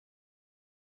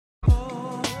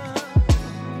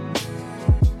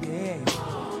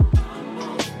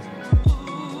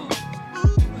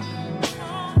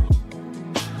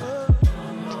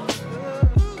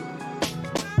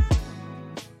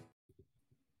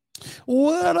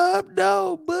What up,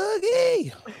 dope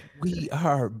boogie? We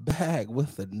are back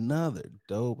with another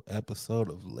dope episode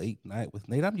of Late Night with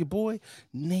Nate. I'm your boy,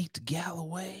 Nate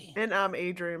Galloway. And I'm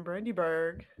Adrian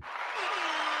Brandyberg.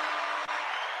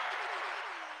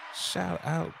 Shout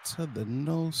out to the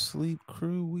No Sleep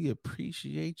crew. We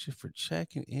appreciate you for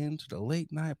checking into the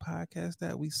late night podcast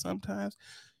that we sometimes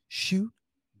shoot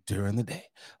during the day.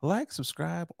 Like,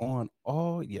 subscribe on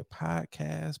all your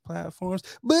podcast platforms.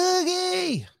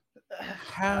 Boogie!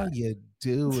 How you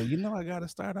doing? You know I gotta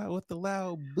start out with the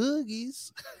loud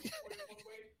boogies.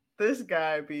 This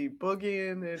guy be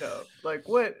boogieing it up. Like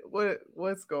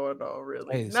what's going on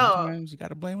really? Hey, No. sometimes you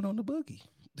gotta blame it on the boogie.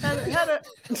 Had a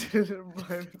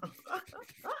blame it on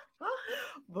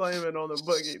blame it on the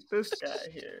boogie. This guy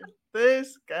here.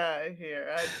 This guy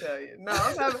here, I tell you. No,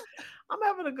 I'm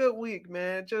having a good week,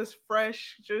 man. Just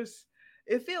fresh, just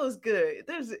it feels good.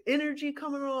 There's energy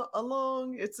coming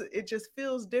along. It just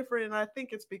feels different, and I think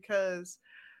it's because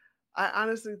I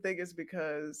honestly think it's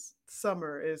because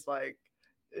summer is like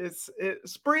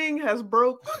spring has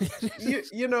broke.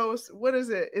 You know what is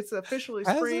it? It's officially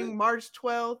Has it? spring, March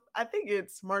 12th. I think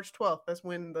it's March 12th. That's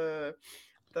when the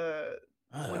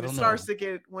I don't know.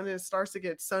 when it starts to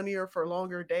get sunnier for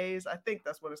longer days. I think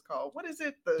that's what it's called. What is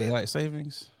it? The Daylight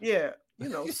savings. Yeah,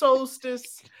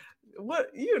 solstice. What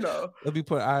Let me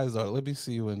put eyes on it. Let me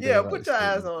see when Yeah, daylight put your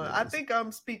eyes savings on it. I is. think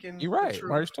I'm speaking You're the right, truth.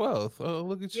 March 12th. Oh,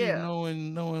 look at you Yeah,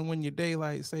 knowing when your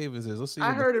daylight savings is. Let's see I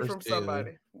when the heard it first from day of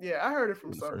somebody. Yeah, I heard it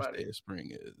from when the first somebody. day of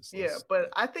spring is. Yeah, Let's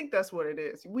but I think that's what it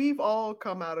is. We've all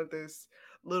come out of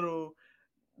little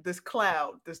this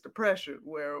cloud, this depression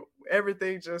where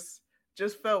everything just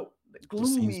felt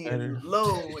just seems gloomy better. and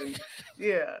low and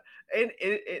yeah. And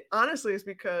it honestly is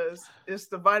because it's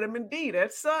the vitamin D,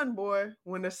 that sun, boy.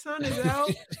 When the sun is out,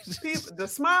 the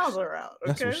smiles are out,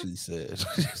 That's what okay? she said.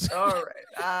 All right.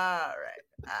 All right.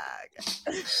 I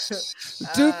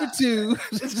Two for two.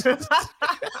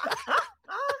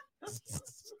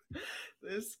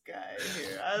 This guy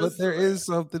here, I But there swear. is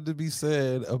something to be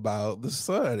said about the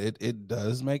sun. It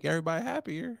does make everybody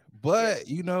happier. Yeah. But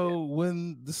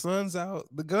when the sun's out,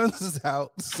 the guns is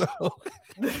out. So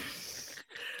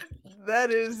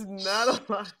That is not a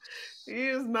lie. He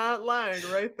is not lying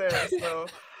right there. So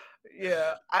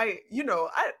yeah, I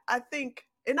think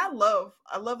and I love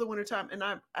the wintertime and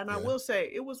I yeah, will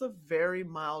say it was a very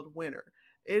mild winter.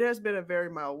 It has been a very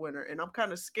mild winter and I'm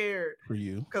kind of scared for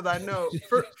you. because I know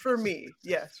for me,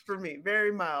 yes, for me,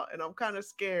 very mild, and I'm kind of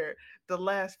scared the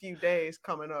last few days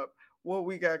coming up, what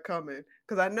we got coming,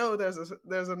 because I know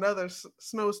there's another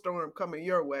snowstorm coming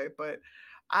your way, but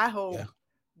I Yeah. hope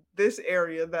this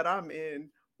area that I'm in,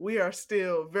 we are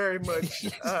still very much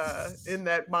in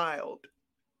that mild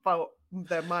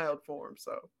form.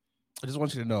 So I just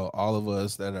want you to know, all of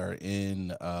us that are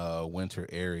in winter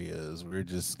areas, we're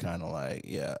just kind of like,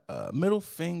 yeah, middle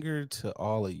finger to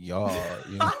all of y'all,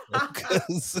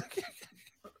 because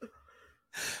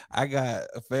I got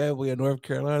a family in North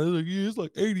Carolina. They're like, yeah, it's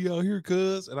like 80 out here,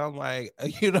 cuz. And I'm like,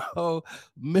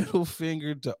 middle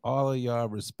finger to all of y'all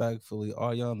respectfully,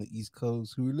 all y'all on the East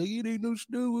Coast who are like, it ain't no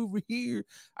snow over here.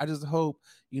 I just hope,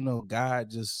 God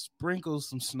just sprinkles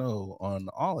some snow on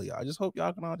all of y'all. I just hope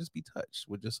y'all can all just be touched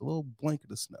with just a little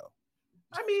blanket of snow.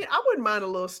 I mean, I wouldn't mind a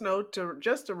little snow to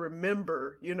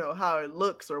remember, how it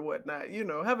looks or whatnot.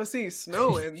 Haven't seen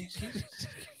snow in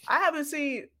I haven't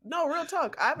seen no real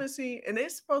talk. I haven't seen, and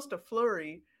it's supposed to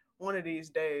flurry one of these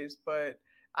days, but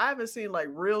I haven't seen like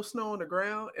real snow on the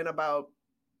ground in about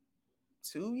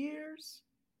 2 years.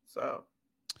 So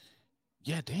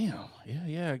Yeah, damn.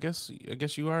 Yeah. I guess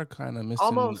you are kind of missing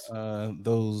almost,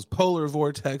 those polar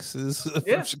vortexes from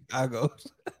yeah. Chicago.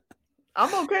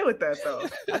 I'm okay with that though.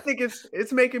 I think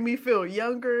it's making me feel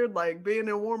younger, like being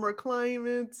in warmer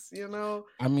climates.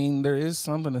 I mean, there is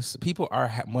something people are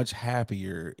much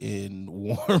happier in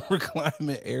warmer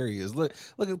climate areas. Look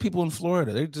at people in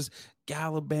Florida; they're just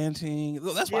gallivanting.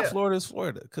 That's why Yeah. Florida is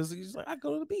Florida, because he's like, I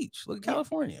go to the beach. Look at Yeah.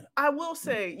 California. I will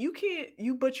say you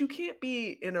can't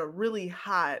be in a really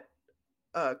hot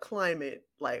climate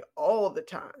like all the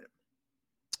time.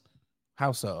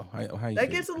 How so? How you That figure?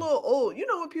 gets a little old. You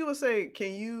know when people say,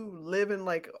 "Can you live in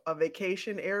like a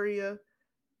vacation area?"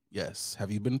 Yes.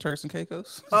 Have you been to Turks and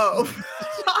Caicos? Oh,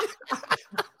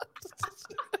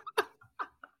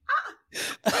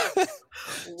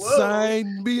 whoa!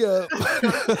 Sign me up.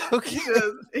 Okay.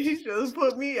 He just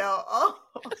put me out. Oh,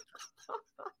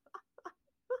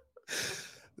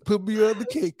 Put me on the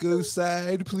Keiko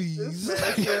side, this please. man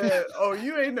said, "Oh,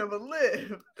 you ain't never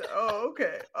lived." Oh,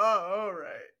 okay. Oh, all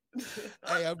right.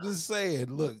 Hey, I'm just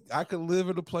saying. Look, I could live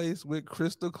in a place with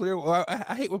crystal clear. Well,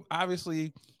 I hate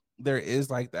obviously there is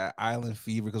like that island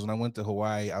fever, because when I went to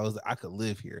Hawaii, I could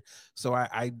live here. So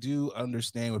I do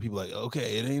understand what people are like,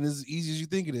 okay, it ain't as easy as you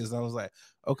think it is. And I was like,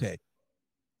 okay,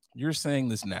 you're saying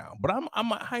this now, but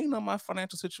how you know my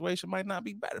financial situation might not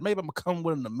be better. Maybe I'm gonna come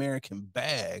with an American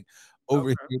bag over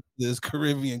Okay. here to this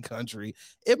Caribbean country.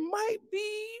 It might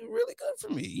be really good for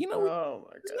me. You know, we Oh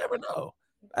my just never know.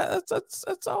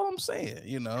 That's all I'm saying.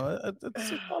 You know,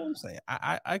 that's all I'm saying.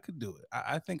 I could do it.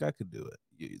 I think I could do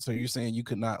it. So you're saying you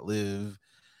could not live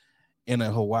in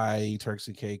a Hawaii, Turks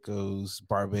and Caicos,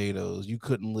 Barbados? You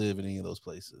couldn't live in any of those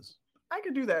places. I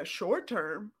could do that short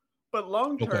term, but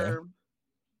long Okay. term,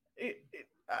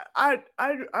 I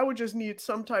would just need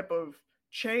some type of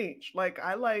change. Like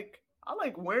I like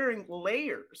wearing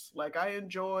layers. Like I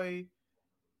enjoy,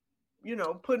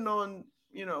 putting on,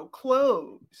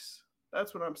 clothes.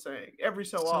 That's what I'm saying. Every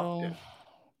so So often.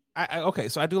 okay,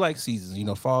 so I do like seasons. You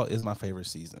know, fall is my favorite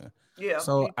season. Yeah,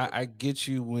 So me too. I get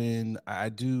you when I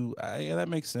do. Yeah, that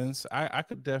makes sense. I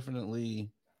could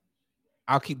definitely.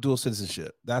 I'll keep dual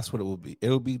citizenship. That's what it will be. It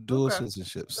will be dual Okay,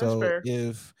 citizenship. that's So fair.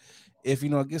 if you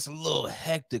know it gets a little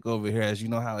hectic over here, as you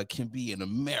know how it can be in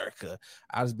America,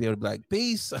 I'll just be able to be like,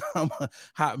 peace. I'm gonna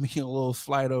hop me a little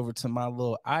flight over to my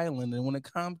little island, and when it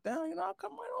calms down, I'll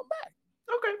come right on back.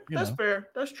 Okay, You that's know. fair.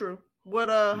 That's true. What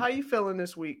how you feeling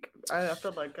this week? I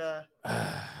feel like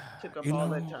took up You all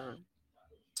that know, time.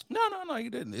 no, you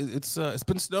didn't. It's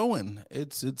been snowing.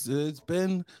 It's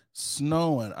been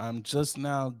snowing. I'm just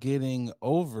now getting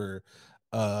over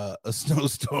a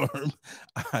snowstorm.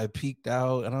 I peeked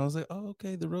out and I was like, oh,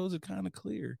 okay, the roads are kind of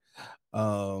clear.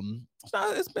 So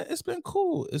it's been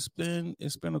cool. It's been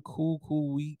a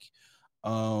cool week.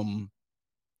 Um,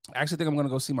 I actually think I'm gonna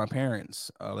go see my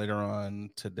parents later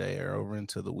on today or over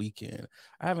into the weekend.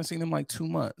 I haven't seen them like 2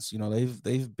 months. You know,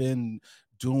 they've been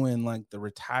doing like the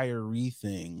retiree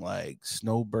thing, like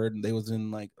snowbird. They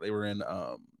were in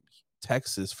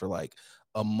Texas for like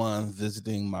a month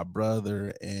visiting my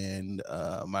brother and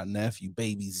my nephew,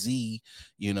 baby Z.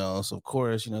 You know, so of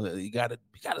course, you gotta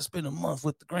spend a month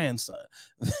with the grandson.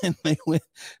 Then they went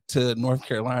to North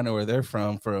Carolina, where they're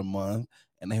from, for a month,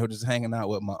 and they were just hanging out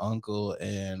with my uncle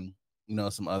and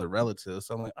some other relatives.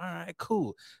 So I'm like, all right,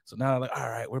 cool. So now they're like, all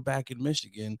right, we're back in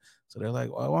Michigan. So they're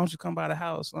like, well, why don't you come by the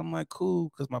house? And I'm like, cool,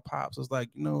 because my pops was like,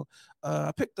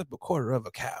 I picked up a quarter of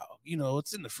a cow.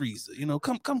 It's in the freezer.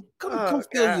 Oh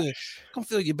gosh. Come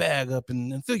fill your bag up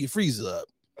and fill your freezer up.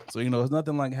 So it's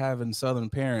nothing like having Southern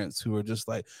parents who are just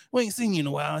like, we ain't seen you in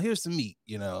a while. Here's some meat.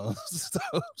 So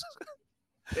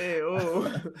Hey,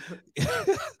 oh,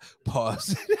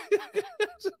 pause.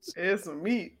 here's some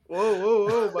meat. Whoa, whoa,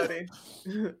 whoa, buddy.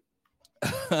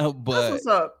 That's But what's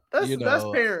up. That's you that's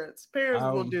know, parents. Parents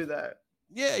will um, do that.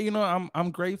 yeah,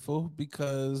 I'm grateful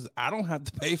because I don't have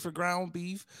to pay for ground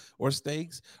beef or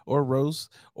steaks or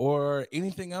roast or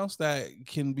anything else that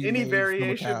can be Any made from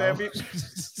a variation that cow. be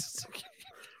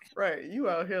right. You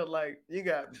out here like you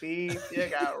got beef, you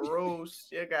got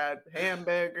roast, you got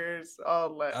hamburgers,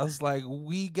 all that. I was like,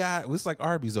 it's like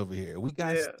Arby's over here. We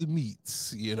got Yeah. the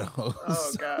meats.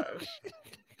 Oh So, gosh.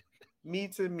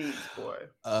 Meats and meats, boy.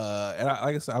 and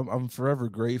like I said, I'm forever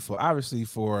grateful, obviously,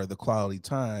 for the quality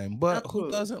time. But who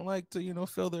Absolutely. doesn't like to,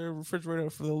 fill their refrigerator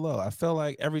for the low? I feel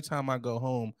like every time I go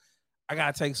home, I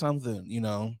gotta take something. You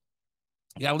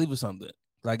gotta leave with something.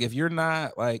 Like if you're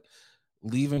not like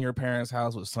leaving your parents'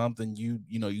 house with something you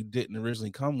didn't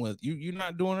originally come with, you're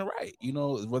not doing it right.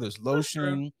 Whether it's That's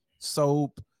true. lotion,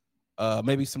 soap,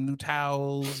 maybe some new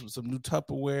towels, some new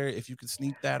Tupperware. If you could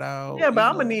sneak that out, Yeah, but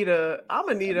I'm gonna need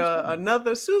that'd be a smart.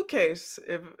 another suitcase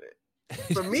if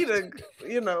for me to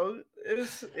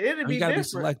it'd You be got to be different.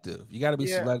 selective. You got to be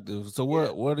Yeah. selective. So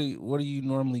Yeah. what do you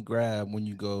normally grab when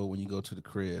you go to the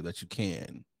crib that you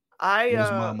can? I What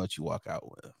does uh mom let you walk out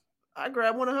with? I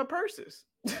grabbed one of her purses.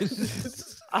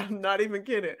 I'm not even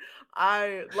kidding.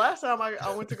 I last time I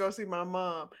went to go see my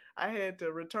mom, I had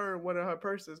to return one of her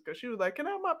purses because she was like, "Can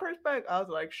I have my purse back?" I was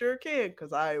like, "Sure can,"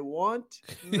 because I want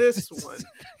this one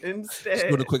Just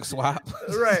doing a instead. quick swap.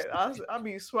 Right? I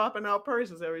be swapping out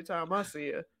purses every time I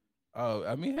see her. Oh,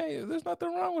 I mean, hey, there's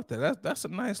nothing wrong with that. That's a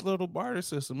nice little barter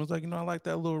system. It's like, I like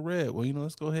that little red. Well,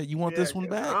 let's go ahead. You want Yeah, this one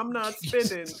because back? I'm not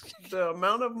spending the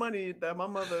amount of money that my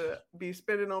mother be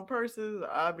spending on purses.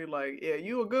 I'd be like, "Yeah,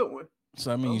 you a good one."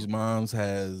 So that means Oh,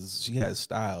 she has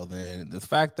style. Then the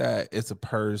fact that it's a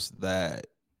purse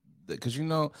because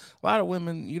a lot of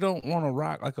women, you don't want to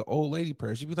rock like an old lady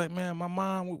purse. You'd be like, man, my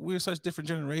mom, we're such different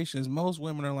generations. Most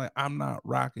women are like, I'm not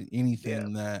rocking yeah.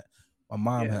 anything that My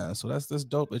mom Yeah. has. So that's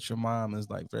dope that your mom is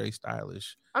like very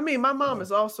stylish. I mean, my mom Uh,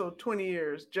 is also 20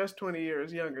 years, just 20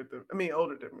 years younger than, I mean,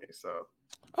 older than me. So,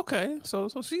 okay, so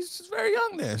she's very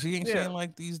young there. She yeah. ain't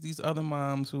like these other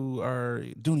moms who are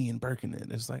Dooney and Birkin. It.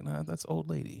 It's like, nah, that's old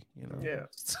lady, you know. Yeah.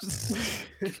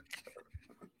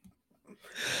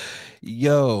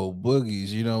 Yo, boogies,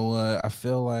 you know what? I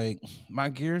feel like my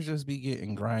gears just be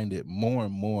getting grinded more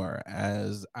and more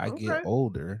as I get Okay.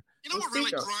 older. You know Let's what really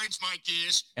speak up. grinds my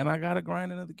gears? And I gotta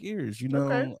grind into the gears. You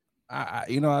Okay. know,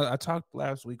 I talked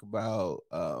last week about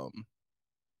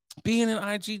being in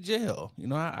IG jail. You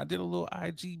know, I did a little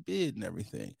IG bid and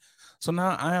everything. So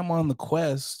now I am on the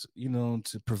quest, you know,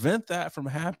 to prevent that from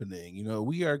happening. You know,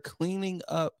 we are cleaning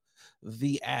up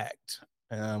the act.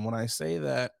 And when I say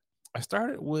that, I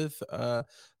started with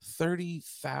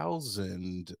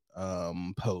 30,000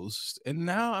 posts, and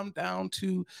now I'm down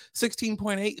to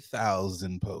 16.8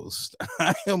 thousand posts.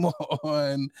 I am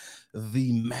on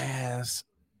the mass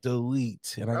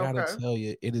delete. And I gotta Okay. tell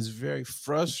you, it is very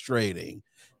frustrating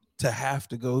to have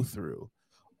to go through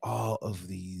all of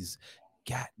these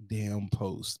goddamn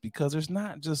posts because there's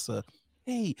not just a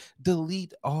hey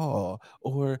delete all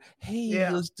or hey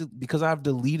Yeah. because I've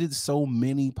deleted so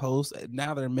many posts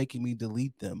now they're making me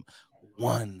delete them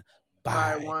one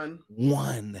By by one.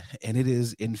 one, and it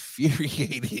is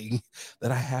infuriating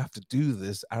that I have to do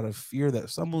this out of fear that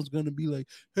someone's going to be like,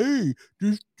 hey,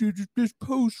 this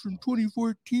post from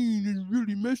 2014 is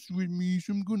really messing with me,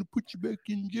 so I'm going to put you back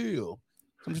in jail.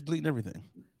 So I'm just deleting everything.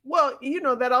 Well,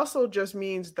 that also just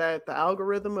means that the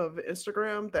algorithm of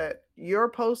Instagram, that your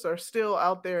posts are still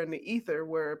out there in the ether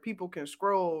where people can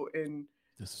scroll and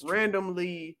This is true.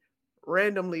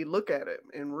 randomly look at it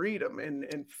and read them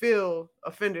and feel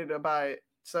offended by it.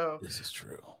 So, This is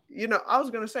true. I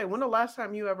was gonna say, when the last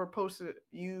time you've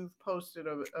posted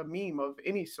a meme of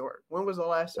any sort? When was the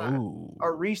last time?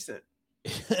 Or Oh, recent?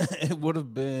 it would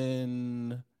have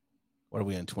been. What are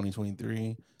we in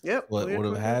 2023? Yep, What we're in would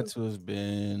have had 2023. to have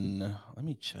been? Let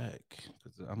me check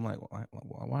because I'm like,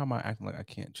 why am I acting like I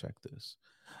can't check this?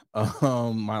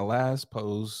 My last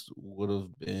post would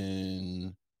have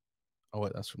been. Oh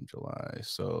wait, that's from July.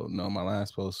 So no, my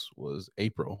last post was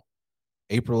April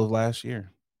of last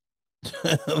year.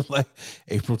 Like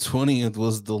April 20th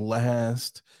was the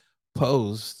last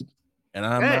post, and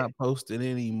I'm Dang, not posting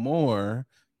anymore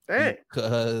dang.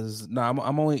 because no,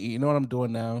 I'm only, you know what I'm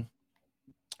doing now.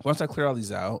 Once I clear all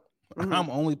these out, Hmm. I'm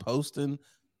only posting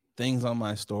things on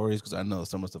my stories because I know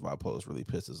some of the stuff I post really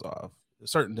pisses off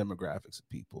certain demographics of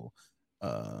people.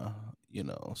 Uh,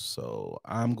 so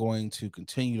I'm going to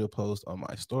continue to post on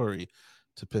my story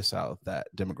to piss out that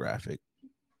demographic.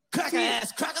 Cracker See,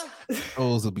 ass cracker.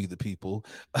 Those will be the people.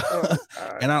 oh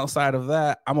God, And outside of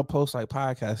that, I'm gonna post like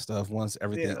podcast stuff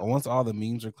yeah. once all the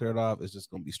memes are cleared off. It's just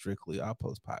gonna be strictly I'll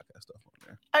post podcast stuff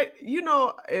on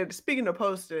there. And speaking of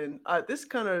posting, this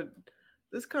kind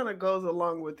of goes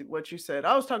along with what you said.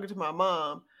 I was talking to my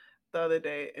mom the other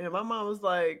day, and my mom was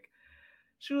like,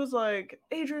 she was like,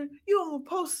 Adrian, you don't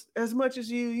post as much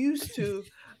as you used to.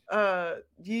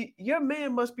 Your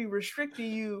man must be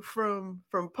restricting you from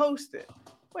posting.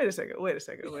 Wait a second. Wait a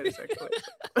second. Wait a second. Wait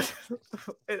a second.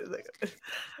 Wait a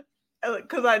second.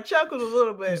 Because I chuckled a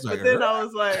little bit, It's like, but then I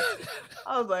was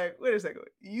like, wait a second.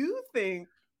 You think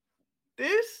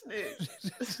this snitch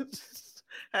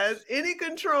has any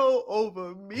control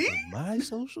over me? over my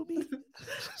social media.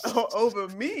 Over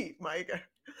me, Mike.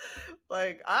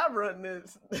 Like, I run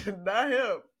this, not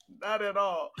him, not at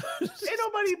all. Ain't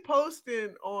nobody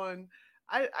posting on.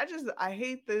 I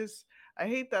hate this. I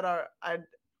hate that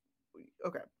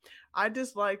okay. I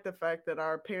dislike the fact that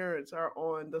our parents are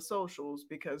on the socials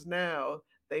because now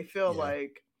they feel Yeah.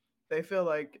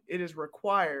 like it is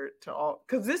required to all,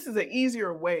 because this is an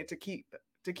easier way to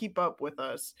keep up with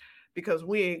us because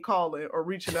we ain't calling or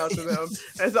reaching out to them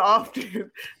as often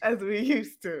as we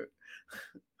used to.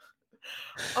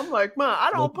 I'm like, man, I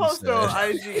Like don't you post said. on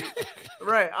IG.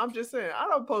 Right. I'm just saying, I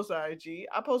don't post on IG.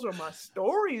 I post on my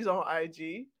stories on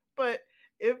IG. But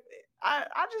if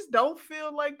I just don't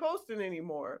feel like posting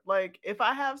anymore. Like, if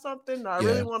I have something that I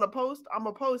really Yeah. want to post, I'm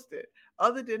gonna post it.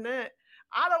 Other than that,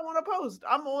 I don't want to post.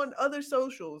 I'm on other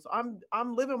socials.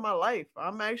 I'm living my life.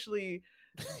 I'm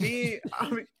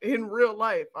in real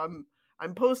life. I'm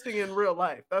posting in real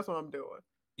life. That's what I'm doing.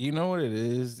 You know what it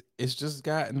is? It's just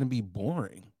gotten to be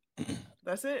boring.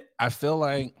 That's it. I feel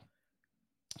like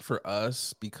for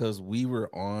us, because we were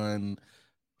on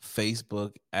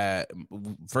Facebook at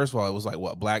first of all, it was like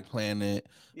what Black Planet,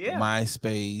 Yeah.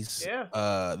 MySpace.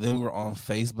 Yeah. Then we were on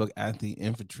Facebook at the Yeah.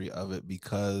 infancy of it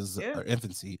because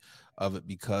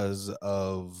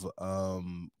of college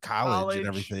and College.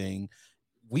 everything.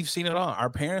 we've seen it all. Our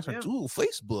parents are, Yeah. ooh,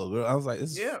 Facebook. I was like,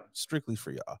 this is Yeah. strictly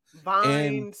for y'all. Vine,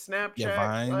 And Snapchat, yeah,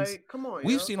 Vines. like, come on,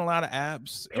 We've yo. seen a lot of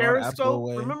apps. A lot of apps go Periscope,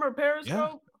 away. remember Yeah.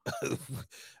 Periscope?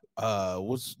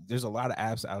 There's a lot of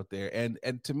apps out there, and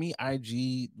to me,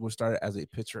 IG was started as a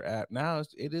picture app. Now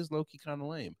it is low key kind of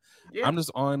lame. Yeah. I'm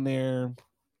just on there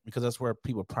because that's where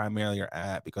people primarily are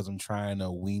at, because I'm trying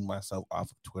to wean myself off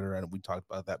of Twitter, and we talked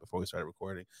about that before we started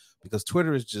recording, because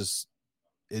Twitter is just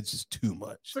too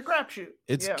much. It's a crapshoot.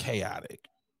 It's Yeah. chaotic.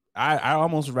 I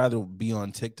almost rather be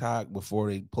on TikTok before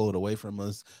they pull it away from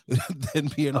us than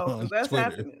being on that's Twitter.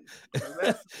 happening.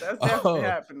 That's definitely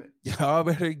happening. Y'all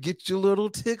better get your little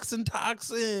ticks and talks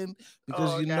in,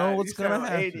 because you know what's gonna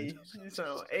happen. 80. You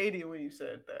sound 80 when you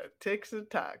said that. Ticks and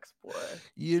talks, boy.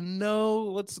 You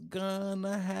know what's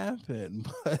gonna happen,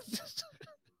 but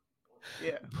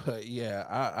yeah. But yeah,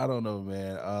 I don't know,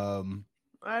 man.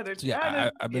 I've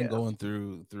been going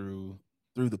through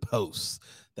the posts.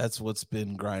 That's what's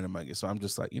been grinding my gear. So I'm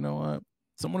just like, you know what?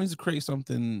 Someone needs to create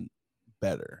something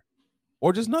better,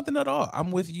 or just nothing at all.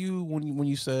 I'm with you when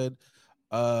you said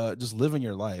just living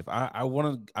your life. I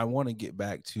want to get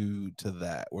back to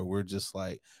that, where we're just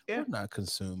like, we're not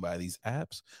consumed by these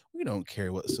apps. We don't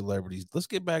care what celebrities. Let's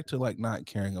get back to like not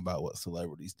caring about what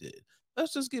celebrities did.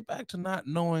 Let's just get back to not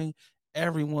knowing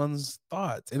everyone's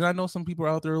thoughts. And I know some people are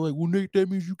out there like, well, Nate, that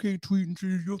means you can't tweet and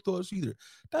share your thoughts either.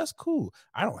 That's cool.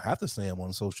 I don't have to say them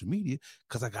on social media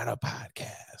because I got a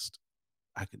podcast.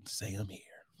 I can say them here.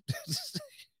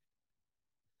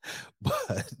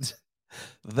 But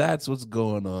that's what's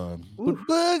going on. But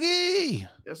Boogie,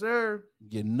 yes, sir.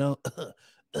 You know,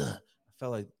 I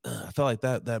felt like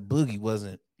that Boogie was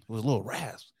a little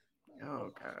rasp.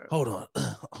 Oh God.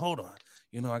 Hold on.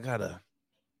 You know, I gotta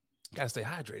stay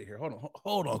hydrated here.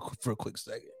 Hold on for a quick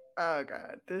second. Oh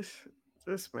God, this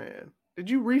man. Did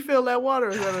you refill that water? Or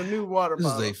is that a new water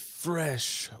bottle? This is a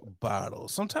fresh bottle.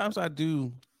 Sometimes I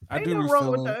do. Ain't nothing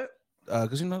wrong with that.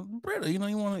 Because Britta, you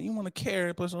want to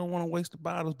carry, plus I don't want to waste the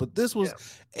bottles. But this was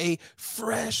a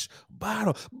fresh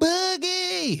bottle.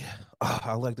 Boogie,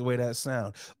 I like the way that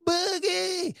sound.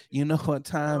 Boogie, you know what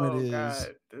time it is?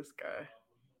 God, this guy.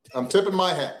 I'm tipping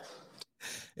my hat.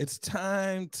 It's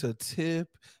time to tip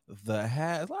the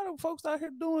hat. A lot of folks out here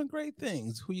doing great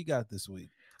things. Who you got this week?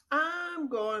 I'm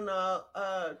going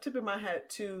tipping my hat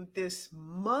to this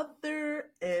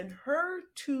mother and her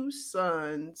two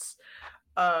sons.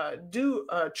 Do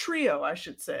a trio, I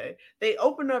should say. They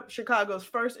opened up Chicago's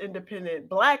first independent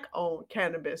Black-owned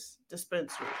cannabis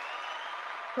dispensary.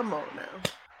 Come on now.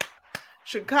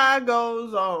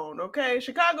 Chicago's own, okay?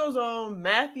 Chicago's own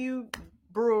Matthew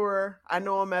Brewer. I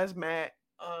know him as Matt.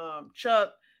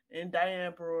 Chuck and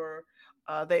Diane Brewer.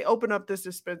 They opened up this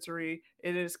dispensary.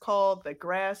 It is called the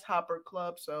Grasshopper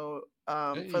Club. So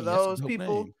for those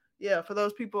people, for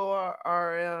those people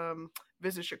are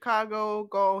visit Chicago,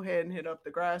 go ahead and hit up the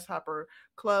Grasshopper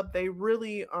Club. They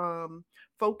really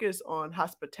focus on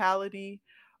hospitality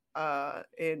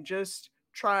and just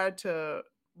try to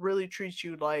really treat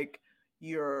you like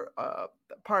you're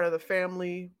part of the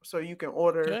family, so you can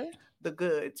order the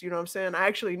goods. You know what I'm saying? I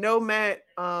actually know Matt.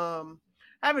 I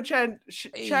haven't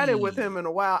chatted with him in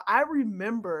a while. I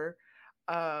remember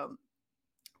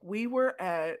we were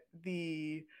at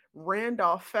the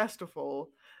Randolph Festival,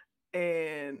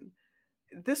 and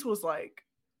this was like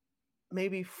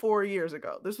maybe 4 years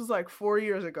ago.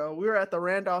 We were at the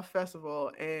Randolph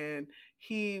Festival, and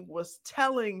he was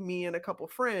telling me and a couple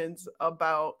friends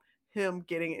about him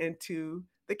getting into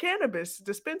the cannabis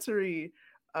dispensary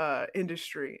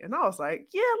industry. And I was like,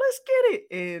 yeah, let's get it.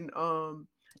 And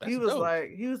he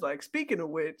was like, speaking of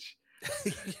which,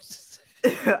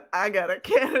 I got a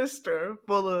canister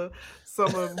full of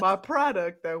some of my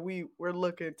product that we were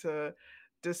looking to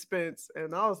dispense,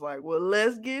 and I was like, well,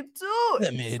 let's get to it.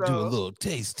 Let me do a little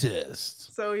taste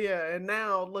test. So yeah, and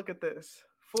now look at this.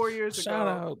 4 years ago. Shout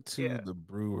out to the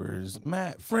Brewers.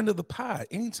 Matt, friend of the pod.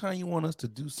 Anytime you want us to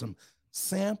do some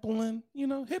sampling,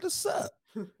 hit us up.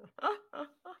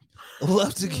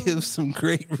 Love to give some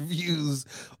great reviews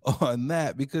on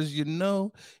that, because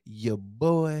your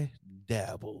boy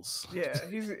dabbles. Yeah,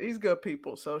 he's good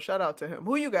people. So shout out to him.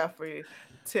 Who you got for you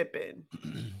tipping?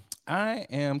 I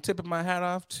am tipping my hat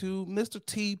off to Mr.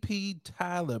 TP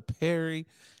Tyler Perry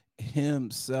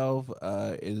himself.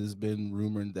 It has been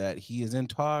rumored that he is in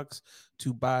talks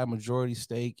to buy a majority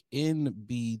stake in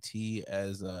BET,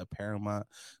 as Paramount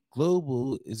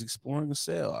Global is exploring a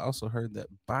sale. I also heard that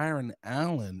Byron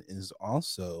Allen is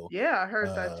also I heard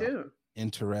that too.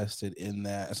 Interested in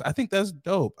that. So I think that's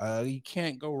dope. You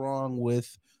can't go wrong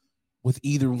with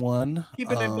either one.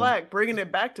 Keeping it black, bringing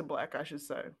it back to black, I should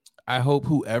say. I hope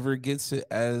whoever gets it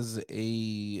as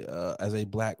a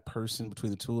black person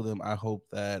between the two of them, I hope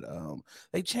that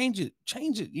they change it,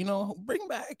 bring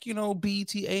back,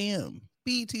 BET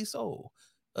Soul,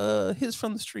 Hits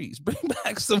from the Streets, bring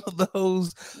back some of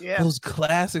those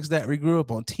classics that we grew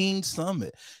up on, Teen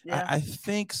Summit. Yeah. I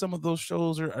think some of those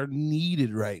shows are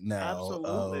needed right now.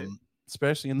 Absolutely.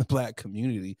 Especially in the black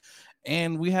community.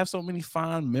 And we have so many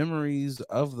fond memories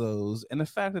of those. And the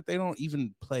fact that they don't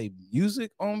even play music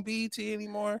on BET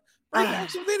anymore, bring back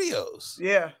some videos.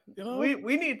 Yeah. You know?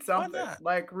 We need something. not?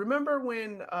 Like, remember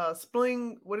when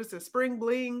Spring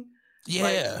Bling?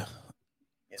 Yeah.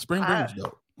 Spring Bling was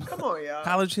dope. Come on, y'all.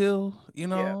 College Hill, I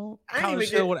didn't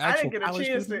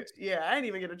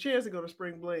get a chance to go to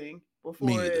Spring Bling before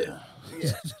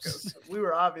because we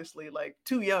were obviously like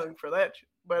too young for that.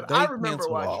 But I remember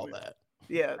watching all that.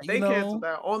 Yeah, they canceled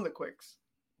that on the quicks.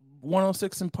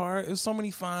 106 in Park. There's so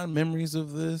many fond memories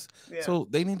of this. Yeah. So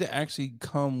they need to actually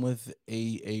come with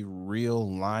a real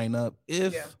lineup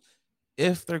if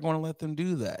they're going to let them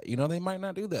do that. They might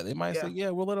not do that. They might say, yeah,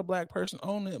 we'll let a black person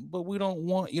own it, but we don't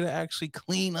want you to actually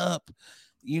clean up,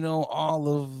 all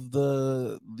of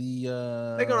the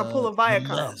they're going to pull a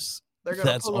Viacom. They're going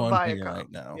to pull a Viacom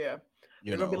right now. Yeah.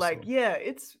 They're going to be like,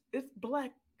 it's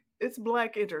black. It's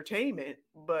black entertainment,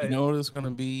 but you know what it's gonna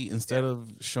be? Instead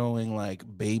of showing like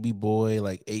Baby Boy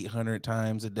like 800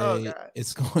 times a day,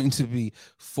 it's going to be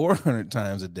 400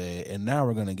 times a day. And now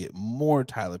we're gonna get more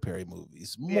Tyler Perry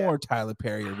movies, more Tyler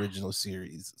Perry original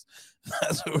series.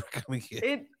 That's what we're gonna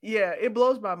get. It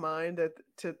blows my mind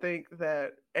to think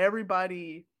that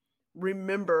everybody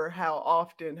remember how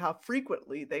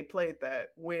frequently they played that,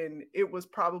 when it was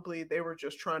probably they were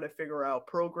just trying to figure out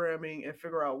programming and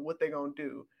figure out what they're gonna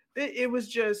do. It was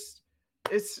just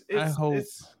it's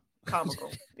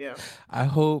comical. Yeah. I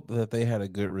hope that they had a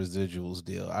good residuals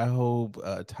deal. I hope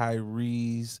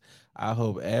Tyrese, I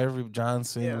hope John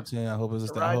Singleton, I hope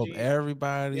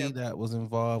everybody that was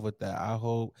involved with that. I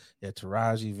hope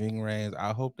Taraji Ving,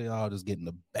 I hope they all just get in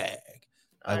the bag.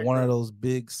 Like one of those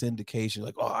big syndications,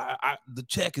 like, the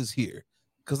check is here.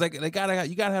 Because you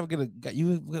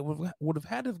would have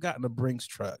had to have gotten a Brinks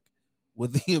truck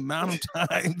with the amount of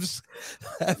times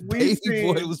that Baby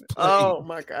Boy was playing. Oh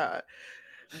my God.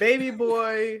 Baby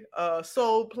Boy,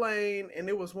 Soul Plane, and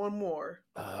there was one more.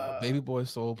 Baby Boy,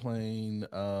 Soul Plane.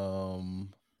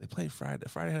 They played Friday.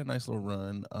 Friday had a nice little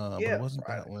run. But it wasn't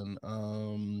Friday. That one.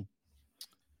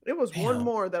 It was one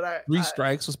more that Three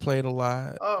Strikes was played a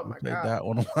lot. Oh my God. That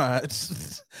one a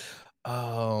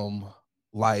lot.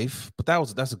 Life, but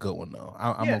that's a good one though.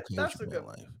 I'm okay with you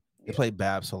Life. They played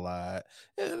Babs a lot.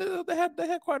 Yeah, they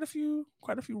had quite a few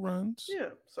runs. Yeah,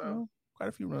 so quite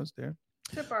a few runs there.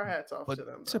 Tip our hats off to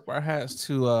them. Tip our hats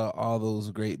to all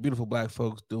those great, beautiful black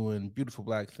folks doing beautiful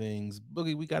black things.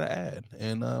 Boogie, we gotta add,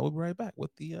 and we'll be right back with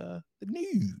the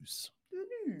news. The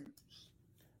news.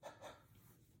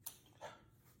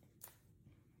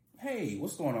 Hey,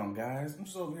 what's going on, guys? I'm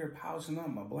just over here polishing up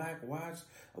my black watch.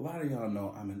 A lot of y'all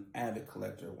know I'm an avid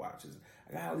collector of watches.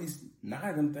 I got at least 9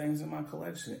 of them things in my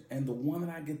collection, and the one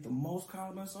that I get the most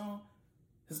compliments on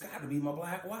has got to be my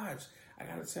black watch. I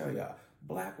got to tell y'all,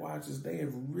 black watches, they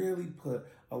have really put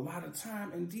a lot of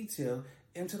time and detail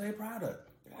into their product.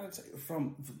 I got to tell you,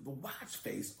 from the watch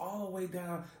face all the way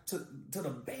down to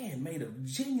the band made of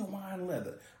genuine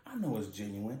leather. I know it's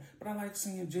genuine, but I like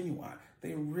seeing genuine.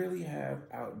 They really have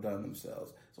outdone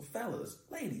themselves. So fellas,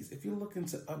 ladies, if you're looking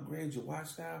to upgrade your watch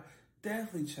style,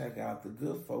 definitely check out the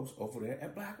good folks over there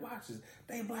at Black Watches.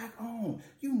 They black owned.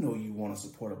 You know you want to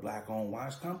support a black owned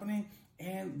watch company.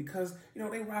 And because,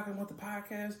 they rocking with the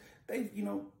podcast, they,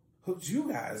 hooked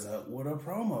you guys up with a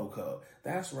promo code.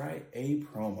 That's right, a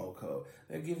promo code.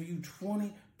 They'll give you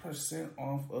 20%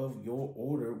 off of your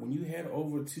order when you head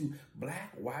over to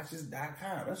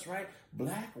blackwatches.com. That's right,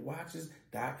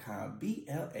 blackwatches.com,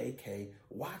 BLAK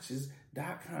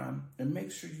watches.com, and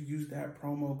make sure you use that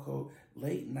promo code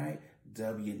Late Night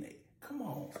WNA. Come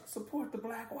on, support the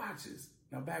Black Watches.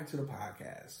 Now back to the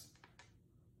podcast.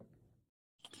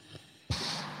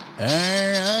 All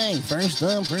right, first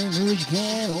up for news you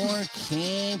can or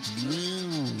can't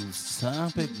use.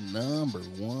 Topic number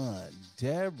 1.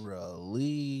 Deborah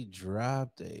Lee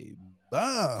dropped a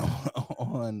bomb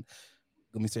on,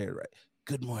 let me say it right,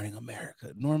 Good Morning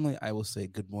America. Normally I will say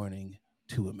Good Morning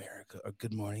to America or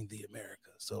Good Morning the America.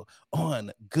 So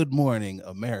on Good Morning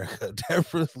America,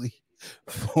 Deborah Lee,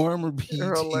 former BET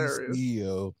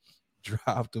CEO,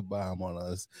 dropped a bomb on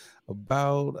us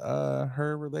about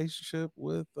her relationship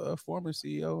with former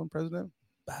CEO and President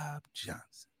Bob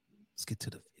Johnson. Let's get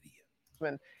to the video.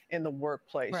 in the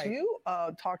workplace. Right. You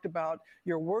talked about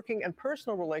your working and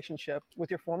personal relationship with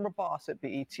your former boss at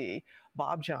BET,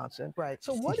 Bob Johnson. Right.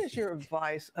 So what is your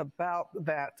advice about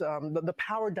that, the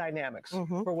power dynamics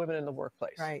Mhm. for women in the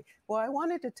workplace? Right. Well, I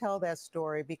wanted to tell that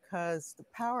story because the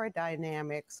power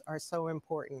dynamics are so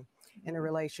important in a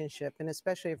relationship, and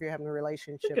especially if you're having a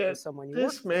relationship Look at with someone you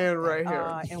work this man right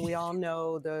here. and we all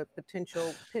know the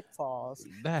potential pitfalls.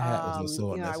 That hat was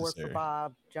so I worked for unnecessary.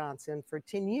 Bob Johnson for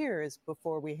 10 years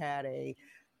before we had a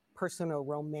personal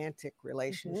romantic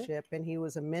relationship, and he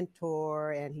was a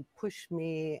mentor and he pushed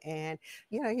me, and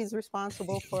he's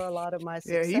responsible for a lot of my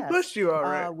Yeah, success. he pushed you all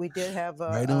right. We did have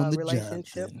Right a on the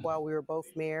relationship Johnson. while we were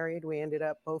both married. We ended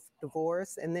up both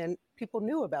divorced, and then people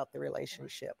knew about the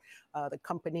relationship. The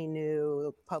company knew,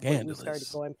 the public, we started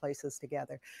Scandalous. going places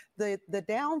together. The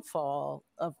downfall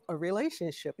of a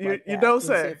relationship You- like you that don't is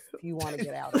say. if you want to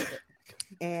get out of it.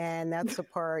 And that's the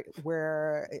part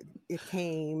where it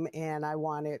came, and I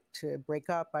wanted to break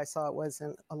up. I saw it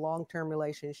wasn't a long-term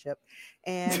relationship,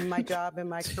 and my job and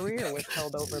my career was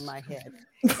held over my head.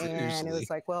 And it Seriously. was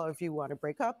like, well, if you want to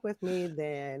break up with me,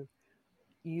 then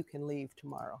you can leave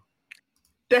tomorrow.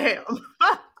 Damn.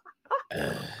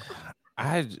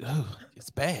 It's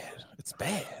bad. It's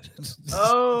bad.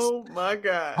 Oh my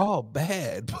God. All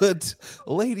bad, but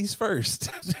ladies first.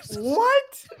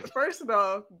 What? First of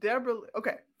all, Deborah.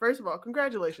 Okay. First of all,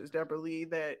 congratulations, Deborah Lee,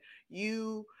 that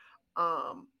you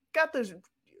got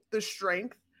the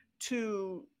strength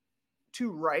to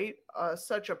write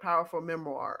such a powerful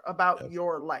memoir about Yep.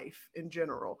 your life in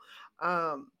general.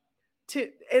 And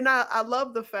I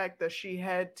love the fact that she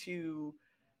had to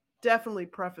definitely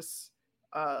preface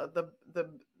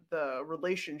the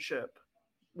relationship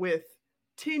with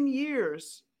 10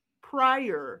 years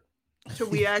prior to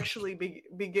we actually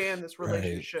began this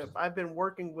relationship. Right. I've been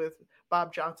working with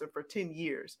Bob Johnson for 10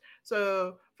 years.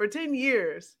 So for 10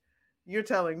 years, you're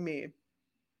telling me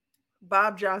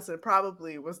Bob Johnson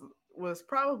probably was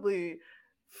probably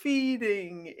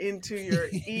feeding into your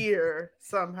ear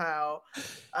somehow.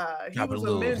 He was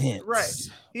a mentor, right?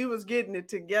 He was getting it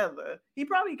together. He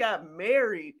probably got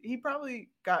married.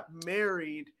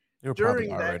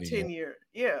 During that 10 year,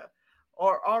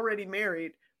 or already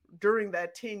married during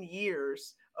that 10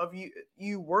 years of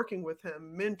you working with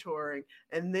him, mentoring,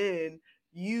 and then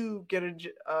you get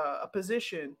a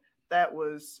position that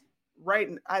was right.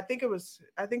 I think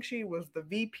she was the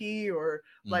VP or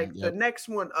like the next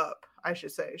one up. I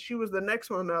should say she was the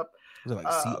next one up. Was it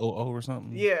like COO or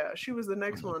something? Yeah, she was the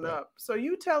next one up. So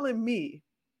you telling me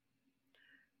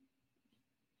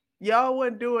y'all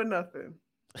wasn't doing nothing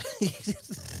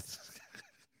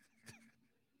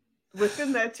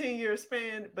within that 10-year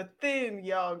span, but then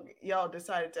y'all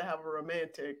decided to have a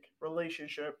romantic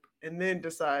relationship and then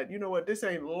decide, you know what, this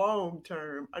ain't long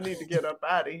term. I need to get up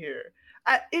out of here.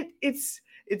 It's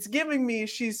giving me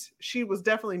she was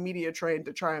definitely media trained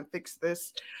to try and fix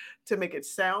this to make it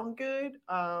sound good.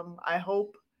 I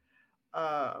hope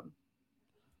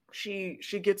she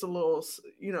gets a little,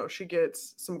 she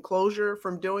gets some closure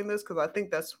from doing this, because I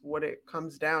think that's what it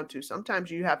comes down to. Sometimes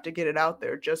you have to get it out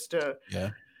there just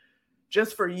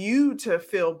for you to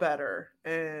feel better.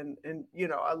 And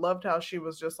I loved how she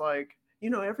was just like,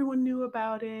 everyone knew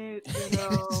about it.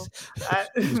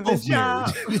 The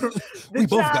job. We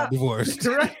both got divorced.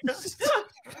 Right? I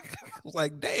was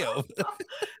like, damn.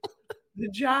 The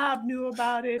job knew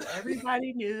about it.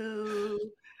 Everybody knew.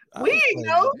 We ain't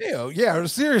know. Damn, yeah,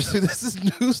 seriously, this is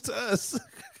news to us.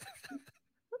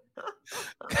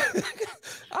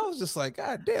 I was just like,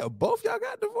 God damn, both y'all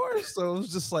got divorced. So it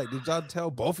was just like, did y'all tell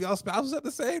both y'all spouses at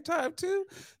the same time too?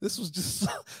 This was just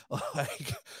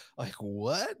like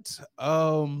what?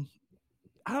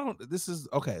 This is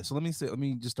okay. So let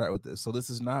me just start with this. So this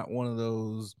is not one of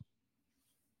those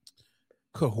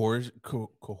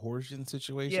coercion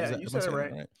situations. Yeah, you said it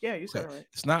right. Yeah, you said it right.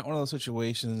 It's not one of those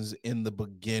situations in the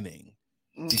beginning,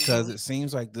 because it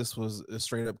seems like this was a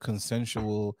straight up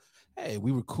consensual. Hey,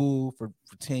 we were cool for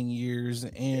 10 years,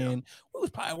 and we was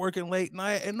probably working late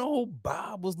night, and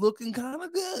Bob was looking kind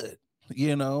of good.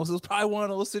 So it's probably one of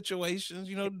those situations,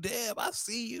 Deb, I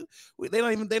see you. They're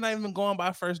not even going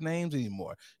by first names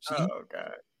anymore. Oh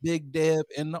God. Big Deb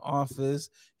in the office.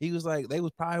 He was like, they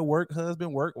was probably work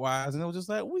wise, and it was just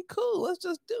like, we cool, let's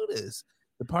just do this.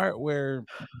 The part where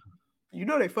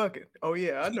they fucking. Oh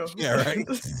yeah, I know. Yeah, right.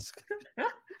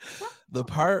 The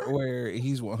part where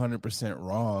he's 100%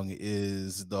 wrong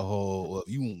is the whole, well,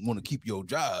 if you want to keep your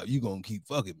job, you're going to keep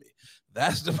fucking me.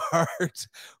 That's the part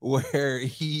where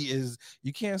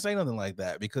you can't say nothing like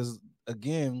that, because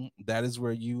again, that is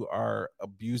where you are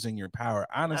abusing your power.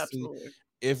 Honestly,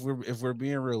 if we're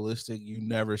being realistic, you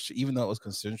never should, even though it was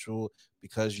consensual,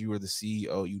 because you were the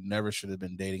CEO, you never should have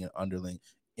been dating an underling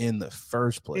in the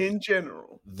first place. In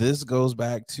general, this goes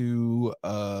back to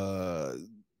Ime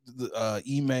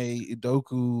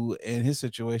Udoka and his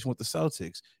situation with the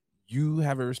Celtics. You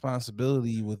have a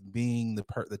responsibility with being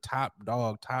the top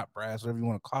dog, top brass, whatever you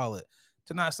want to call it,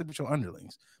 to not sleep with your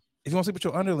underlings. If you want to sleep with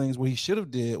your underlings, what he should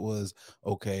have did was,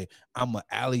 okay, I'm gonna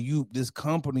alley-oop this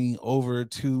company over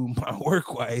to my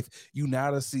work wife. You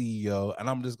now the CEO, and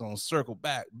I'm just gonna circle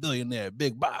back, billionaire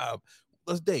Big Bob.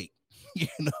 Let's date. You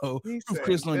know, he I'm said,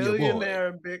 Chris on your boy.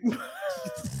 billionaire Big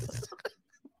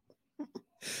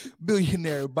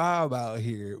Billionaire Bob out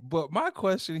here. But my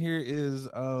question here is,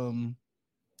 and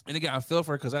again, I feel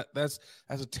for her because that's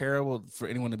a terrible for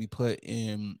anyone to be put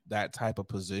in that type of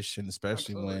position,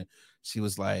 especially when she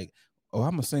was like, "Oh,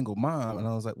 I'm a single mom," and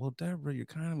I was like, "Well, Deborah, you're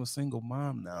kind of a single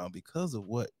mom now because of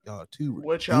what y'all two were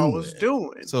what y'all was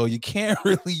doing. So you can't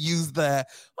really use that.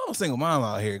 I'm a single mom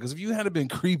out here because if you had been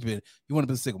creeping, you would have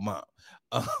been a single mom.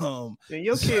 And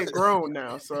your kid grown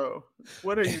now, so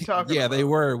what are you talking yeah, about? they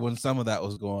were when some of that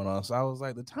was going on. So I was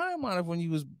like, the timeline of when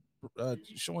you was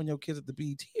showing your kids at the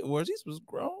BET Awards, these was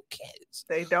grown kids.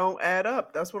 They don't add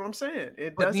up. That's what I'm saying.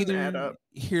 It But doesn't neither add up.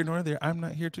 here nor there. I'm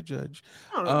not here to judge.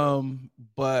 No.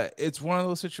 But it's one of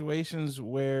those situations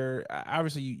where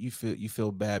obviously you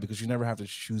feel bad because you never have to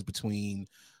choose between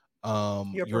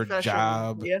your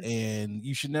job, yes. and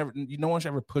no one should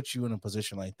ever put you in a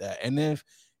position like that. And if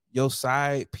your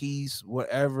side piece,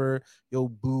 whatever, your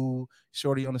boo,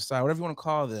 shorty on the side, whatever you want to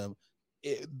call them,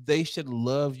 they should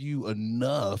love you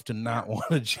enough to not want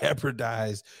to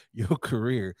jeopardize your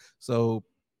career. So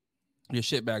you're a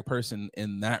shitbag person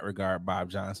in that regard, Bob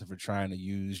Johnson, for trying to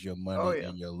use your money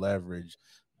and your leverage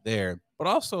there. But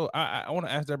also, I want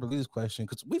to ask Deborah Lee this question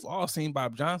because we've all seen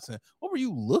Bob Johnson. What were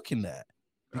you looking at?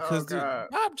 Because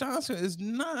Bob Johnson is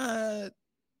not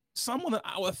someone that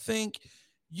I would think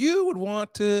you would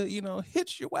want to,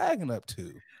 hitch your wagon up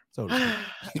to. So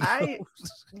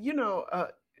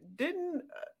didn't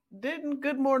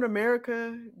Good Morning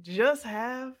America just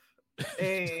have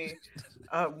a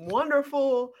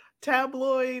wonderful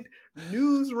tabloid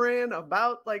news ran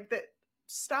about like that?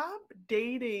 Stop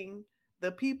dating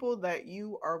the people that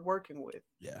you are working with.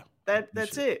 Yeah,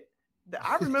 that's it.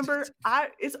 I remember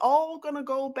it's all gonna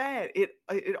go bad. It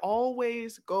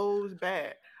always goes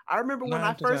bad. I remember when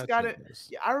I first got it.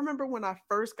 I remember when I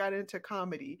first got into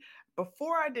comedy.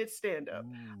 Before I did stand-up,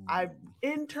 I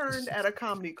interned at a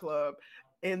comedy club,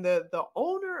 and the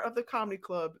owner of the comedy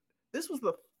club, this was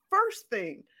the first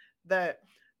thing that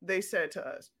they said to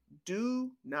us: do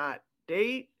not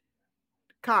date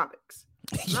comics.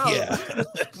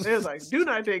 It was like, do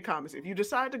not date comics. If you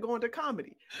decide to go into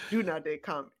comedy, do not date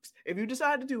comics. If you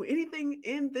decide to do anything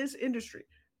in this industry,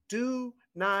 do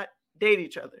not date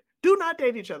each other. Do not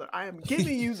date each other. I am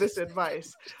giving you this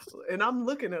advice. And I'm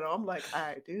looking at it. I'm like,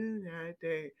 I do not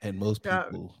date. And most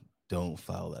people don't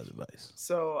follow that advice.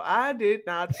 So I did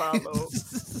not follow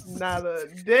not a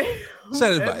day.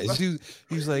 That advice. He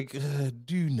was like,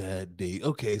 do not date.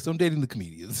 Okay, so I'm dating the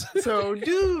comedians. So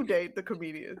do date the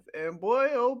comedians. And boy,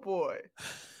 oh boy,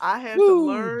 I had to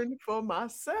learn for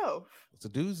myself. It's a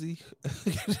doozy.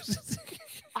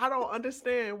 I don't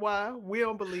understand why we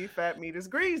don't believe fat meat is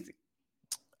greasy.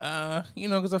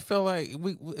 Because I feel like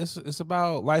it's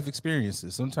about life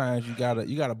experiences. Sometimes you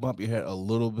gotta bump your head a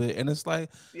little bit, and it's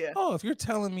like, oh, if you're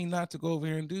telling me not to go over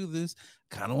here and do this,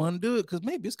 kind of want to do it because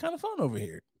maybe it's kind of fun over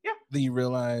here. Yeah. Then you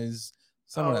realize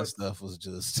some of that stuff was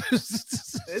just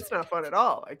it's not fun at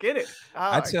all. I get it.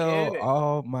 I tell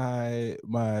all my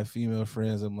female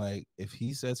friends, I'm like, if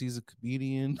he says he's a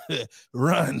comedian,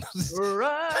 run.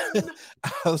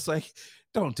 I was like,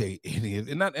 don't date any of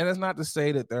it. And it's not to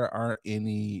say that there aren't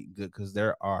any good, because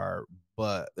there are,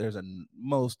 but there's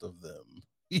most of them.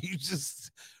 You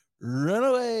just run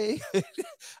away.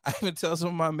 I even tell some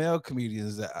of my male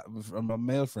comedians from my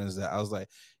male friends that I was like,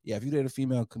 yeah, if you date a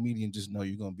female comedian, just know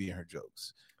you're gonna be in her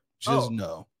jokes. Just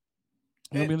know.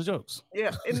 You're gonna be in the jokes.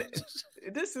 Yeah, and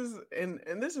this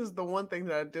is the one thing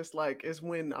that I dislike is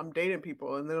when I'm dating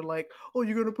people and they're like, oh,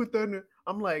 you're gonna put that in.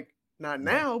 I'm like, not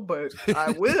now, but I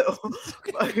will.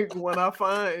 Like when I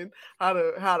find how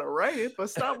to write it. But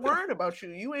stop worrying about you.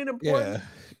 You ain't important.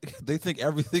 Yeah, they think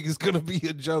everything is gonna be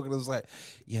a joke, and it's like,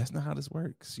 yeah, that's not how this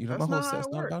works. My whole set's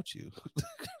not about you.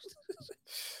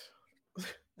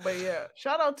 But yeah,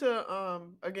 shout out to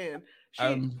again.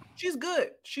 She's good.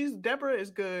 Deborah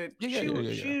is good.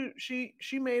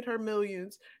 She made her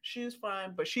millions. She's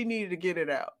fine, but she needed to get it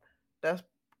out. That's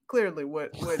clearly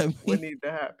what needed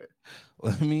to happen.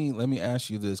 Let me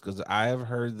ask you this, because I have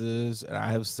heard this and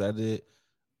I have said it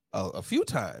a few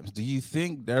times. Do you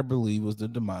think Deborah Lee was the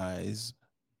demise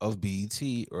of BET,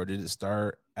 or did it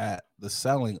start at the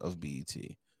selling of BET?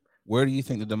 Where do you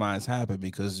think the demise happened?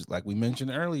 Because, like we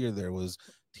mentioned earlier, there was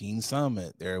Teen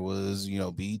Summit, there was,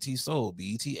 BET Soul,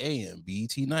 BET AM,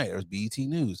 BET Night, there was BET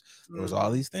News, there was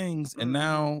all these things, and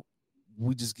now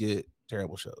we just get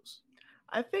terrible shows.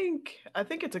 I think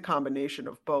it's a combination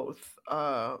of both.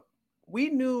 We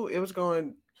knew it was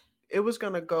going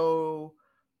to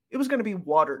be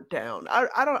watered down.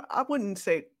 I wouldn't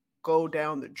say go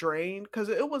down the drain because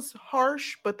it was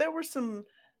harsh, but there were some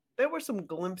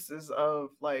glimpses of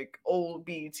like old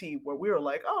BET where we were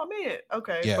like, oh man,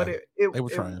 okay. Yeah, but they were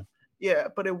trying. Yeah,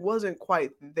 but it wasn't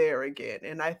quite there again.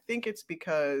 And I think it's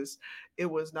because it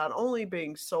was not only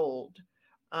being sold,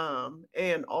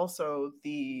 and also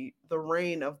the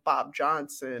reign of Bob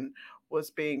Johnson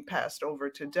was being passed over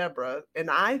to Deborah. And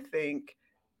I think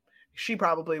she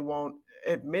probably won't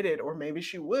admit it, or maybe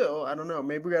she will. I don't know.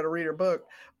 Maybe we got to read her book.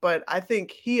 But I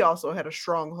think he also had a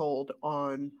stronghold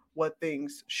on what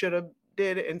things should have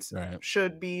did and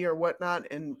should be or whatnot.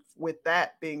 And with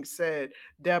that being said,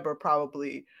 Deborah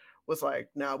probably was like,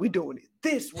 "Nah, we doing it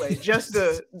this way, just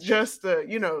to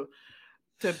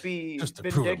to be just to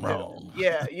vindictive." prove it wrong.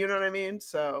 Yeah, you know what I mean.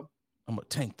 So I'm gonna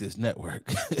tank this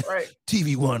network. Right.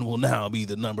 TV1 will now be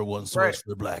the number one source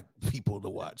for Black people to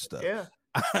watch stuff. Yeah.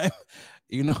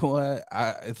 You know what?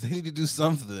 They need to do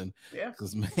something. Yeah.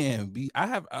 Because man,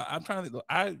 I'm trying to think.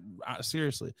 I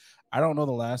seriously, I don't know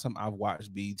the last time I've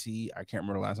watched BT. I can't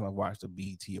remember the last time I've watched a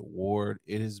BT award.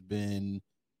 It has been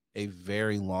a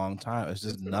very long time. It's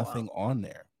just nothing on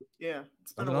there. Yeah,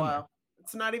 it's been a while.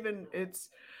 It's not even.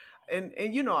 And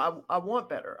I want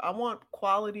better. I want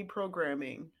quality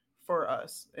programming for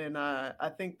us, and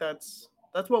I think that's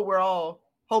what we're all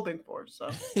hoping for.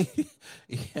 So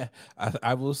yeah,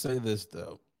 I will say this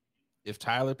though: if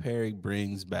Tyler Perry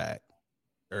brings back,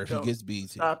 or if he gets BT,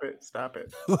 stop it.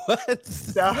 What?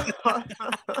 Stop.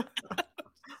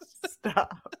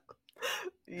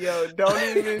 Yo, don't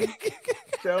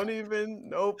even.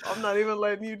 Nope, I'm not even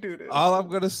letting you do this. All I'm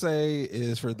gonna say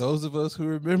is, for those of us who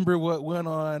remember what went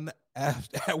on at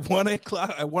 1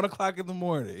 o'clock in the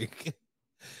morning,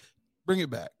 bring it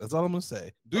back. That's all I'm gonna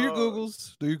say. Do your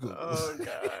Googles.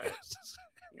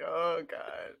 Oh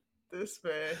God, this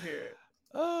man here.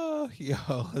 Oh,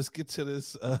 yo, let's get to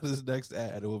this next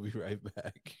ad, and we'll be right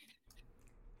back.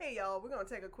 Hey y'all, we're going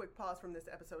to take a quick pause from this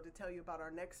episode to tell you about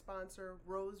our next sponsor,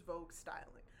 Rose Vogue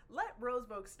Styling. Let Rose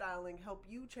Vogue Styling help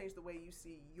you change the way you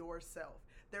see yourself.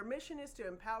 Their mission is to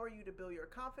empower you to build your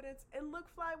confidence and look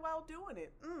fly while doing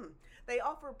it. They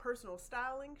offer personal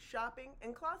styling, shopping,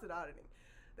 and closet auditing.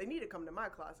 They need to come to my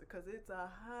closet because it's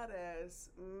a hot-ass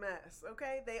mess,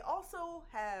 okay? They also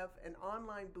have an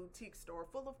online boutique store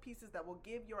full of pieces that will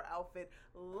give your outfit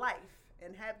life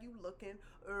and have you looking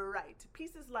right.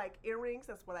 Pieces like earrings,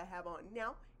 that's what I have on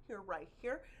now, right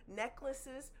here,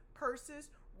 necklaces,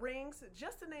 purses, rings,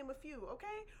 just to name a few,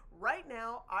 okay? Right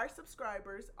now, our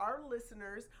subscribers, our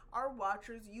listeners, our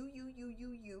watchers, you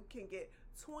can get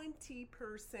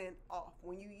 20% off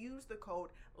when you use the code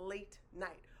LATE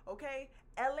NIGHT, okay?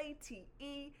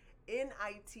 LATENITE.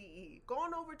 Go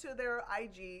on over to their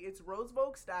IG. It's Rose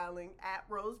Vogue Styling, at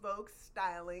Rose Vogue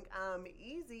Styling.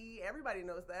 Easy. Everybody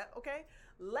knows that, okay?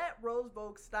 Let Rose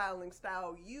Vogue Styling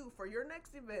style you for your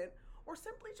next event, or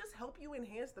simply just help you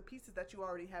enhance the pieces that you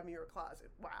already have in your closet.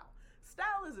 Wow.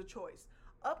 Style is a choice.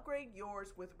 Upgrade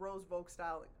yours with Rose Vogue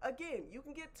Styling. Again, you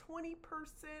can get 20%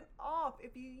 off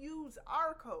if you use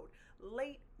our code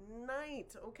LATE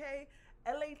NIGHT, okay?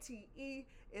 LATENITE.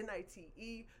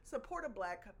 Support a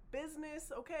Black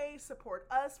business, okay? Support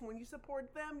us. When you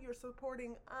support them, you're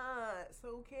supporting us,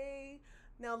 okay?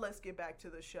 Now let's get back to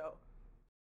the show.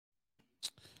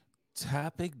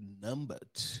 Topic number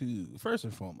 2. First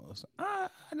and foremost, I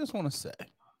just want to say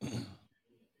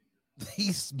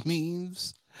these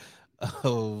memes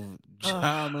of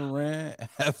John Morant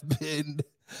have been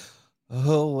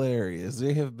hilarious.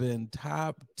 They have been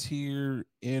top tier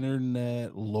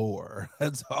internet lore.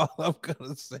 That's all I'm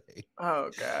gonna say. Oh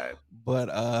God. But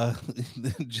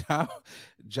John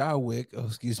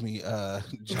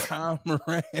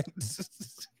Morant.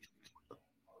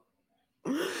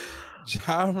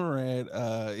 John Morant,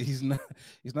 he's not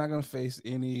gonna face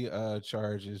any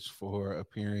charges for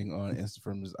appearing on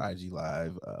Instagram's IG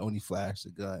Live when he flashed a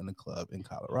gun in a club in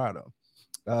Colorado.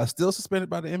 Still suspended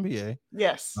by the NBA.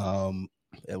 Yes.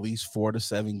 At least 4 to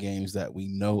 7 games that we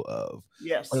know of.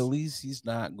 Yes. But at least he's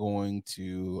not going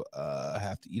to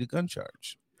have to eat a gun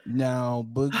charge. Now,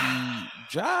 Boogie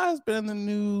Ja's been in the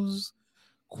news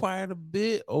quite a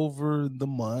bit over the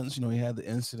months. You know, he had the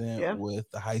incident Yeah. with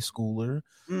the high schooler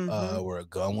Mm-hmm. where a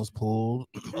gun was pulled,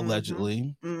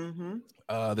 allegedly. Mm-hmm.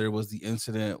 There was the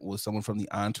incident with someone from the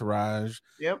entourage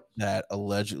Yep. that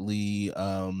allegedly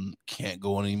can't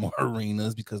go in any more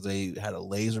arenas because they had a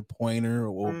laser pointer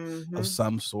or Mm-hmm. of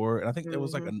some sort. And I think there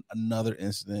was like another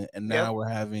incident, and now Yep. we're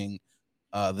having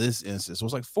this instance. So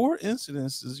it's like 4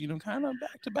 incidences, you know, kind of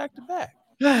back to back to back.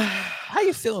 How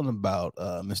you feeling about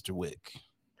Mr. Wick?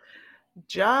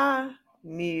 Ja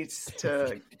needs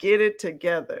to get it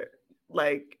together.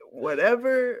 Like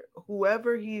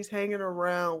whoever he's hanging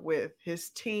around with, his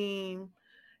team,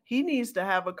 he needs to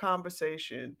have a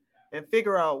conversation and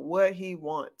figure out what he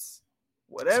wants.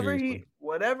 Seriously.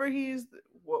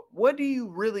 What do you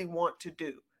really want to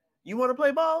do? You want to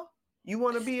play ball? You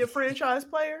want to be a franchise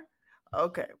player?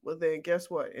 Okay, well then guess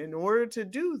what? In order to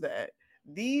do that,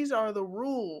 these are the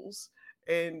rules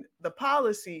and the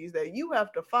policies that you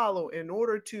have to follow in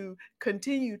order to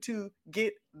continue to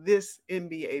get this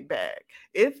NBA bag.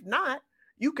 If not,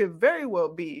 you could very well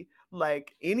be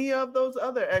like any of those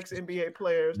other ex NBA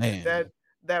players Man,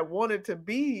 that wanted to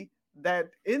be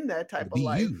that in that type of be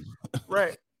life, you.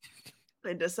 right?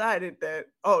 And decided that,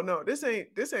 oh no, this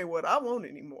ain't what I want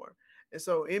anymore. And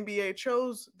so NBA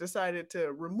decided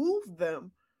to remove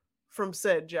them from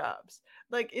said jobs.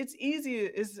 Like it's easy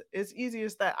as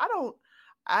that.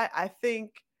 I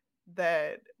think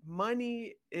that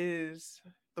money is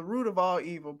the root of all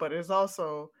evil, but it's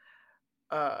also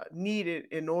needed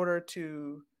in order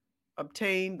to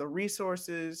obtain the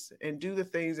resources and do the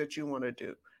things that you want to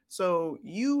do. So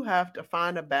you have to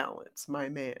find a balance, my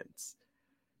mans.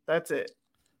 That's it.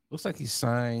 Looks like he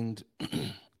signed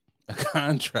a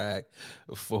contract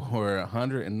for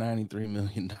 $193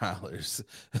 million.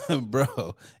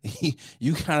 Bro,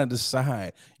 you kind of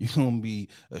decide you're going to be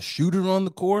a shooter on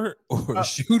the court or a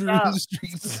shooter in the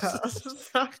streets.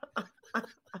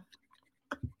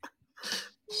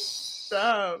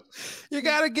 Stop. You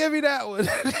got to give me that one.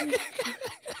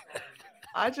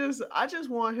 I just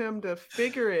want him to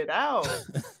figure it out.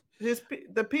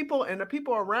 The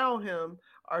people around him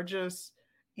are just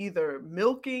either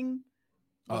milking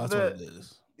That's what it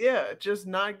is. Yeah, just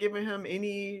not giving him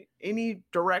any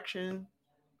direction,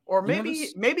 or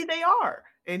maybe they are,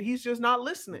 and he's just not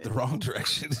listening. The wrong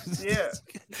direction. Yeah.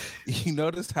 You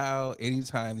notice how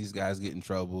anytime these guys get in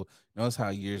trouble, notice how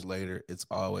years later it's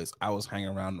always I was hanging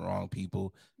around the wrong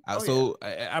people.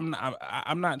 I'm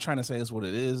not trying to say it's what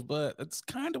it is, but it's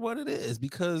kind of what it is,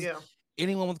 because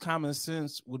anyone with common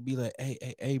sense would be like,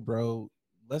 hey, bro,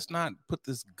 let's not put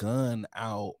this gun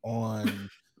out on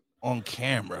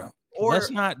camera. Or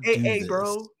let's not do this.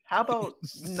 Bro, how about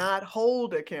not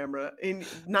hold a camera and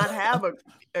not have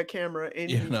a camera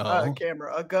in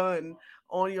a gun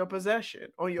on your possession,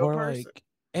 on your person? Like,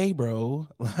 hey, bro,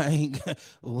 like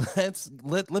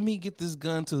let me get this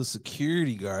gun to the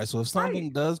security guard. So if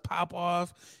something does pop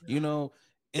off, you know,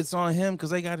 it's on him because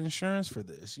they got insurance for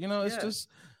this. You know, it's just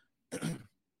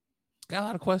got a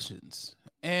lot of questions.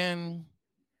 And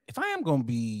if I am gonna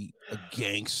be a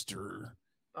gangster,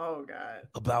 oh God,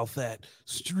 about that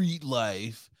street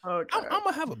life, I'm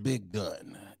gonna have a big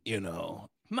gun. You know,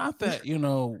 not that, you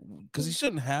know, because he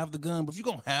shouldn't have the gun, but if you're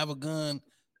gonna have a gun,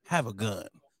 have a gun.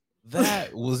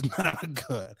 That was not a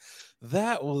gun.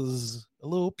 That was a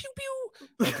little pew pew.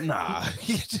 Like, nah.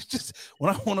 Just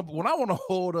when I want to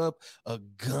hold up a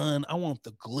gun, I want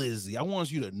the glizzy. I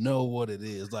want you to know what it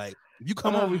is. Like, if you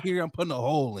come over here, I'm putting a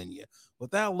hole in you. With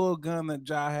that little gun that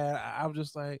Ja had, I was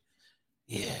just like,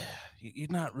 yeah, you're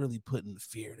not really putting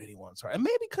fear in anyone's heart. And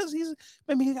maybe because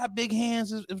maybe he got big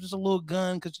hands, it was just a little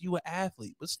gun because you were an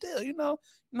athlete. But still, you know,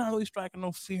 you're not really striking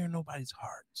no fear in nobody's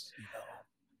hearts, you know.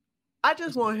 I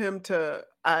just want him to,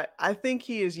 I think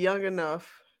he is young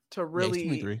enough to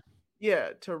really,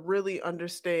 to really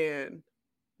understand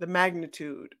the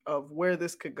magnitude of where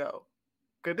this could go.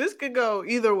 Because this could go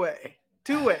either way,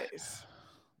 2 ways.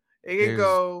 It could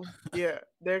go,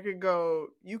 there could go,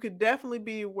 you could definitely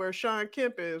be where Shawn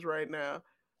Kemp is right now.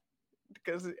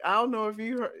 Because I don't know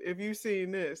if you've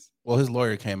seen this. Well, his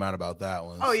lawyer came out about that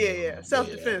one. Oh, so,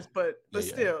 self-defense, but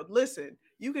still, listen,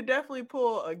 you could definitely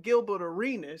pull a Gilbert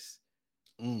Arenas,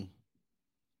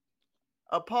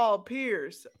 a Paul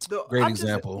Pierce. Great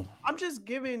example. I'm just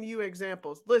giving you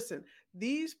examples. Listen,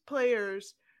 these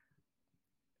players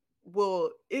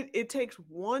it takes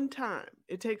one time.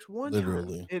 It takes one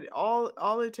Literally. time.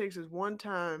 All it takes is one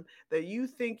time that you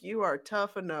think you are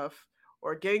tough enough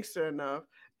or gangster enough,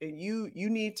 and you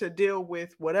need to deal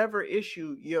with whatever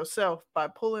issue yourself by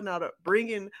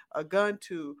bringing a gun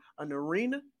to an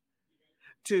arena,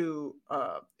 to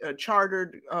a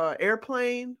chartered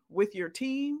airplane with your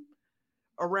team,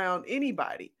 around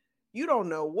anybody. You don't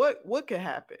know what could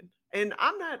happen. And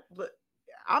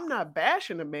I'm not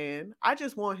bashing a man. I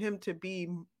just want him to be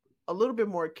a little bit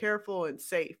more careful and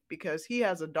safe because he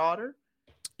has a daughter.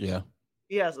 Yeah.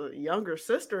 He has a younger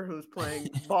sister who's playing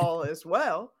ball as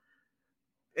well.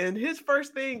 And his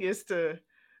first thing is to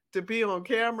be on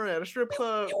camera at a strip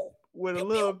club with a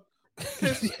little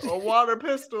pistol, a water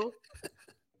pistol.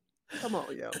 Come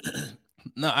on, yo.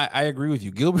 No, I agree with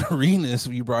you. Gilbert Arenas,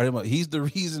 you brought him up. He's the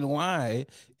reason why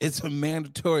it's a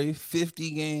mandatory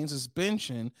 50-game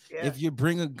suspension if you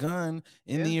bring a gun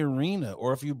in the arena,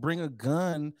 or if you bring a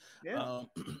gun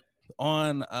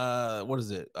on what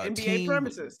is it? NBA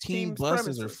premises, team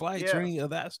buses or flights or any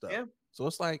of that stuff. Yeah. So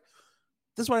it's like,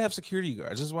 this is why I have security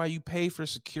guards. This is why you pay for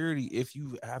security if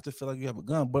you have to feel like you have a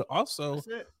gun. But also,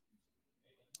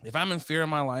 if I'm in fear of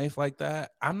my life like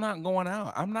that, I'm not going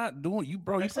out. I'm not doing you,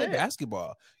 bro. You play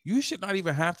basketball. You should not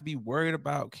even have to be worried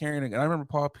about carrying a gun. I remember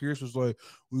Paul Pierce was like,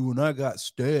 when I got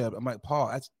stabbed. I'm like, Paul,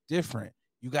 that's different.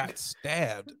 You got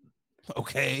stabbed.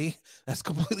 Okay. That's a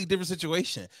completely different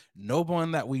situation. No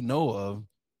one that we know of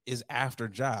is after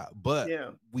job, but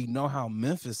we know how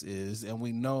Memphis is, and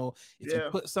we know if you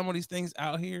put some of these things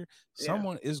out here,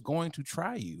 someone is going to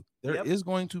try you. There is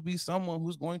going to be someone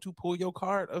who's going to pull your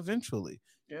card eventually.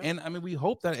 And I mean, we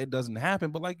hope that it doesn't happen,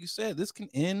 but like you said, this can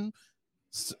end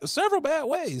several bad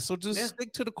ways. So just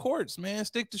stick to the courts, man.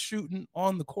 Stick to shooting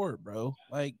on the court, bro.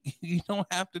 Like, you don't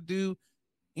have to do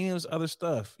any of this other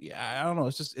stuff. I don't know.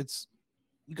 It's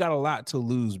you got a lot to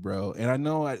lose, bro. And I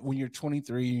know when you're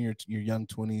 23 and your young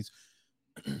 20s,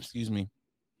 excuse me,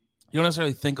 you don't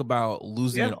necessarily think about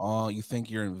losing it all. You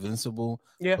think you're invincible.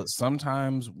 But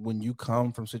sometimes when you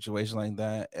come from situations like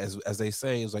that, as they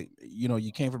say, it's like, you know,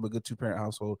 you came from a good 2-parent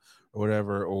household or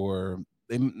whatever, or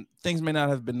things may not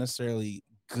have been necessarily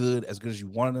as good as you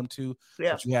wanted them to.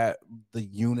 But you had the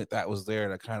unit that was there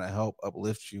to kind of help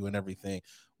uplift you and everything.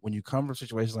 When you come from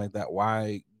situations like that,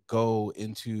 why go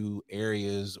into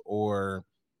areas or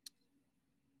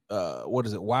why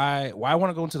want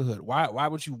to go into the hood? Why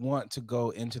would you want to go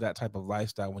into that type of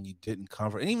lifestyle when you didn't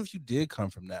come from, and even if you did come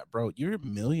from that, bro, you're a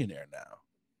millionaire now.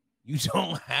 You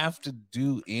don't have to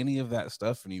do any of that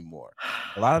stuff anymore.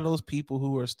 A lot of those people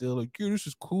who are still like, yeah, this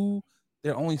is cool,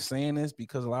 they're only saying this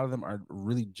because a lot of them are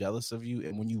really jealous of you.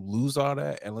 And when you lose all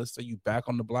that, and let's say you back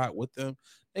on the block with them,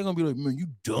 they're gonna be like, man, you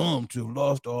dumb to have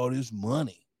lost all this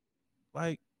money.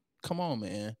 Like, come on,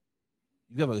 man.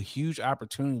 You have a huge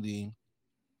opportunity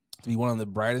to be one of the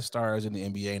brightest stars in the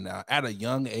NBA now at a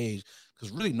young age,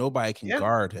 because really nobody can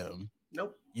guard him.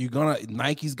 Nope.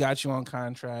 Nike's got you on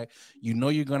contract. You know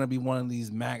you're gonna be one of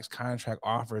these max contract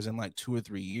offers in like 2 or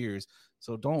 3 years.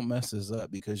 So don't mess this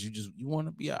up because you want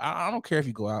to be. I don't care if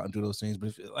you go out and do those things, but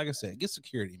like I said, get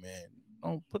security, man.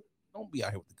 Don't be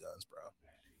out here with the guns, bro.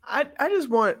 I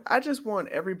just want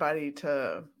everybody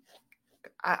to.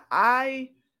 I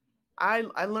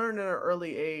learned at an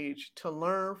early age to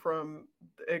learn from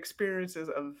the experiences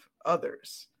of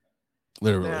others.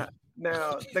 Literally.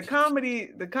 Now the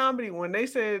comedy when they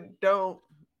said don't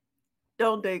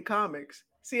date comics.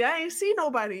 See, I ain't see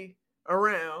nobody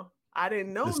around. I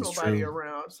didn't know nobody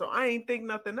around, so I ain't think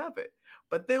nothing of it.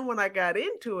 But then when I got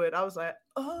into it, I was like,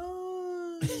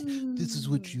 oh, this is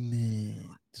what you meant.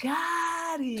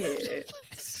 Got it.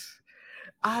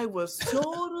 I was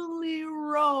totally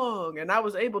wrong, and I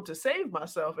was able to save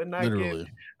myself and not get.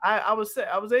 I was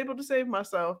able to save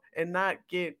myself and not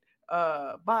get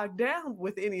bogged down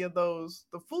with any of those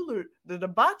the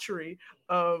debauchery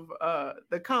of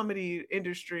the comedy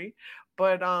industry.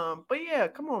 But yeah,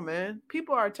 come on, man.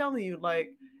 People are telling you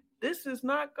like this is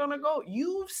not gonna go.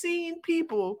 You've seen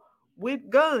people with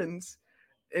guns.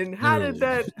 And how did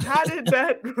that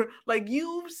like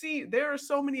you've seen? There are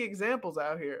so many examples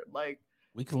out here. Like.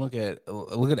 We can look at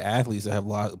athletes that have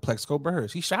lost. Plexico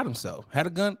Burress, he shot himself, had a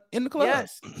gun in the club.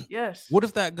 Yes. What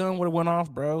if that gun would have went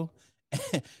off, bro?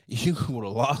 You would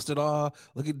have lost it all.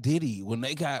 Look at Diddy when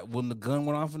the gun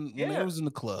went off when they was in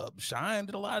the club. Shine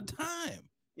did a lot of time.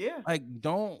 Yeah. Like,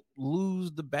 don't lose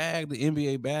the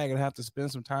NBA bag, and have to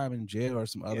spend some time in jail or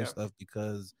some other stuff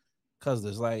because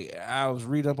there's like, I was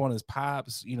reading up on his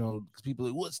pops, you know, because people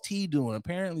like, what's T doing?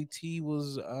 Apparently T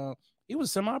was he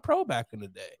was semi-pro back in the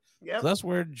day. So that's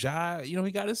where Ja, you know,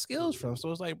 he got his skills from. So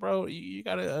it's like, bro, you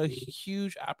got a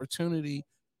huge opportunity.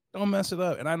 Don't mess it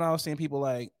up. And I know I was seeing people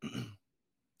like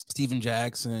Steven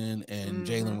Jackson and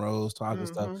Jalen Rose talking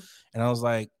stuff. And I was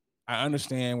like, I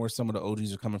understand where some of the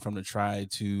OGs are coming from to try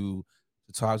to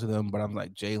talk to them. But I'm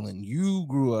like, Jalen, you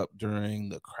grew up during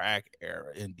the crack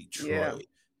era in Detroit.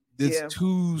 It's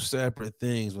two separate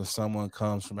things when someone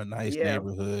comes from a nice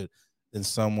neighborhood than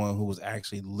someone who was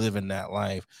actually living that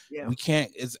life. Yeah. We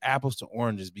can't, it's apples to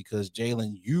oranges because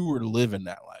Jalen, you were living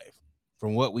that life.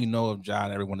 From what we know of Ja,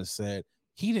 everyone has said,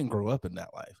 he didn't grow up in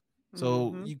that life.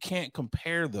 So Mhm. you can't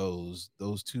compare those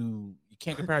two. You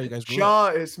can't compare how you guys grew up. Ja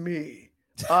is me.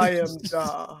 I am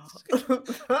Ja.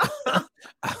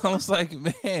 I was like,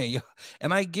 man,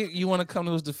 and I get you want to come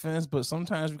to his defense, but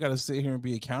sometimes we got to sit here and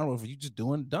be accountable for you just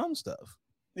doing dumb stuff.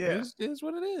 Yeah, It is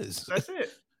what it is. that's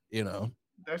it. You know,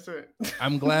 That's it.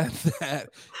 I'm glad that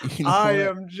you know I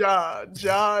what? am Ja.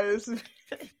 Ja is me.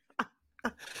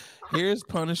 Here's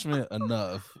punishment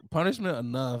enough. Punishment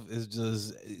enough is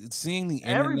just seeing the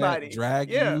internet Everybody. drag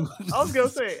Yeah. you. I was gonna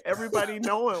say everybody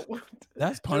knowing.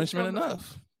 That's Just punishment come back.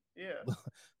 enough. Yeah.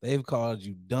 They've called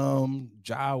you dumb,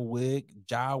 Ja Wick,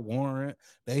 Ja Warrant.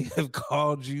 They have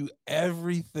called you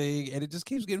everything, and it just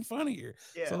keeps getting funnier.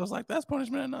 Yeah. So it's like that's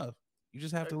punishment enough. You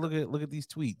just have to look at these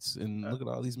tweets and look at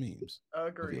all these memes of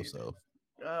Agreed. yourself.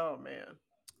 Oh man.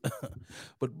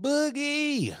 But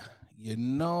Boogie, you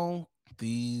know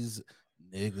these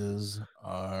niggas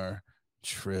are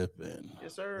tripping.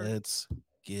 Yes, sir. Let's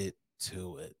get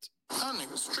to it. Y'all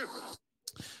niggas tripping.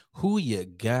 Who you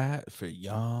got for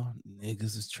y'all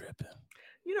niggas is tripping?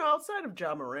 You know, outside of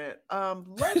Ja Morant,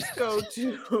 let's go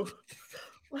to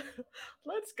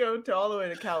let's go to all the way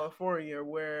to California,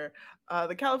 where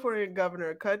the California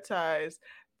governor cut ties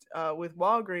with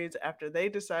Walgreens after they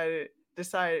decided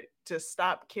to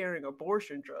stop carrying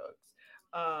abortion drugs.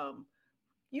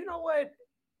 You know what,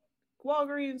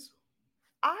 Walgreens,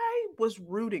 I was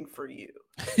rooting for you.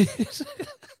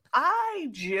 I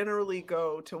generally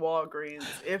go to Walgreens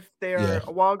if there are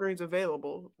Walgreens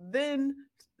available. Then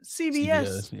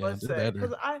CVS, yeah, let's they're say, better.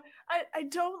 because I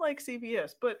don't like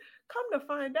CVS, but come to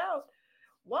find out,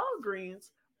 Walgreens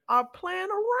are playing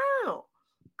around,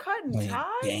 cutting Playing ties.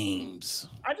 games.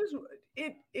 I just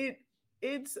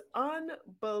it's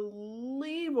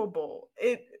unbelievable.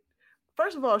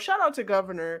 First of all, shout out to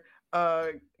Governor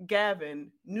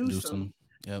Gavin Newsom.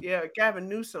 Yep. Yeah, Gavin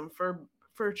Newsom for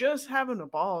just having the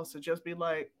balls to just be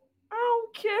like, I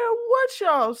don't care what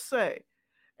y'all say.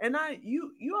 And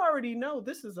you already know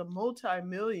this is a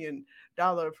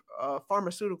multi-million-dollar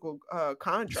pharmaceutical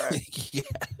contract. Yeah.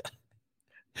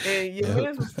 And your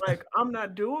man was like, I'm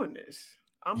not doing this.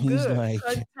 I'm He's good. like,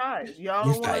 Cut ties. Y'all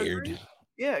you're don't want to fired. agree?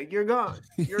 Yeah, you're gone.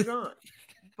 You're gone.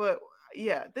 But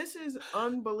yeah, this is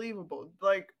unbelievable.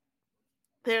 Like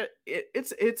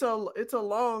it's a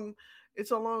long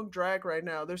drag right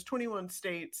now. There's 21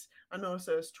 states. I know it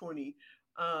says 20,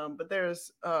 but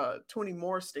there's 20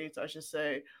 more states, I should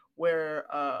say, where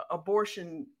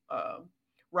abortion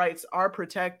rights are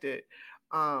protected,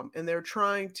 and they're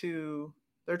trying to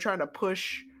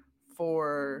push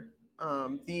for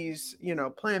these,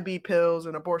 Plan B pills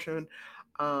and abortion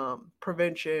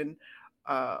prevention.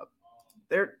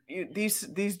 These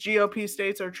GOP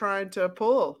states are trying to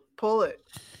pull it.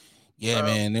 Yeah,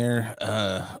 man, they're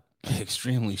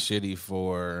extremely shitty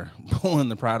for pulling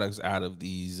the products out of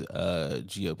these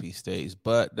GOP states,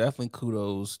 but definitely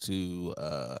kudos to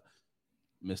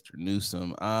Mr.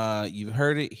 Newsom. You've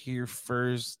heard it here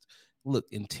first. Look,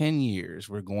 in 10 years,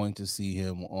 we're going to see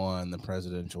him on the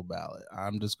presidential ballot.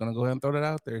 I'm just going to go ahead and throw that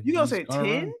out there. You gonna say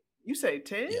 10? You say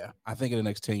 10? Yeah, I think in the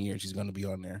next 10 years, he's going to be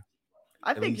on there.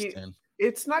 I think 10.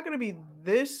 It's not going to be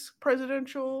this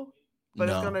presidential, but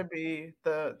it's going to be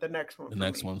the next one. The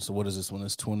next one. So what is this one?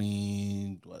 It's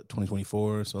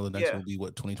 2024. So the next one will be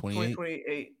what, 2028?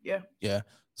 2028. Yeah. Yeah.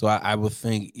 So I would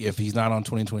think if he's not on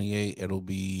 2028, it'll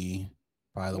be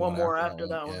probably the one more after after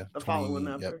that one. Yeah, the following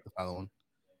after. Yep, the following.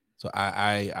 So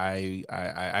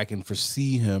I can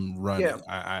foresee him running.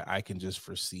 Yeah. I can just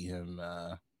foresee him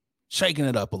shaking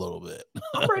it up a little bit.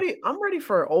 I'm ready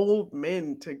for old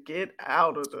men to get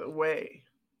out of the way.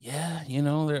 Yeah,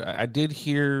 I did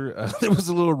hear there was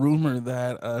a little rumor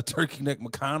that Turkey Neck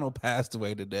McConnell passed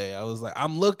away today. I was like,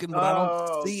 I'm looking, but I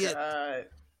don't see it. I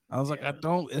was like,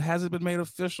 it hasn't been made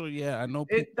official yet. I know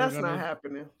that's not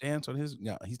happening. Dance on his,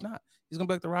 he's not. He's gonna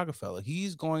be like the Rockefeller.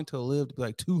 He's going to live to be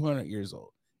like 200 years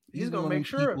old. He's gonna make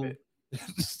sure of it.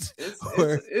 It's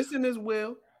in his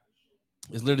will.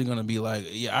 It's literally going to be like,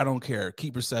 yeah, I don't care.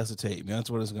 Keep resuscitating me. That's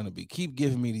what it's going to be. Keep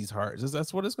giving me these hearts.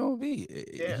 That's what it's going to be.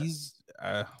 Yeah.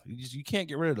 You can't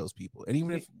get rid of those people. And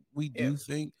even if we do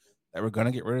think that we're going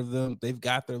to get rid of them, they've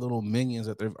got their little minions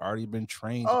that they've already been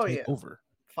trained to take over.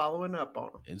 Following up on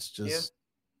them. It's just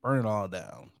burn it all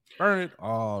down. Burn it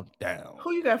all down.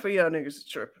 Who you got for y'all niggas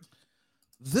tripping?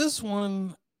 This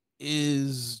one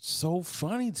is so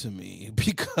funny to me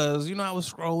because I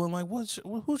was scrolling like,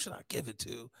 who should I give it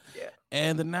to? Yeah.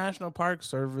 And the National Park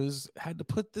Service had to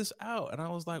put this out, and I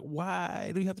was like,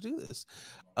 why do you have to do this?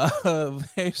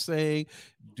 They say,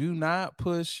 do not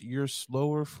push your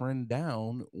slower friend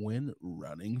down when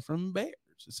running from bears.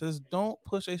 It says, don't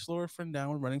push a slower friend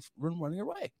down when running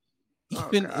away.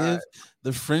 Even if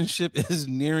the friendship is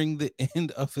nearing the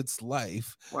end of its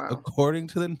life, according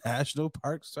to the National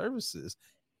Park Services.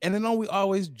 And I know we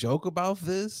always joke about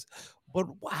this, but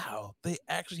wow, they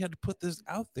actually had to put this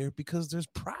out there because there's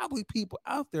probably people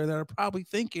out there that are probably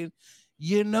thinking,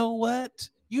 you know what?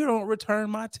 You don't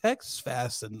return my texts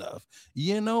fast enough.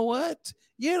 You know what?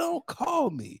 You don't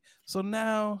call me. So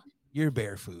now you're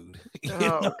bear food.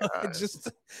 I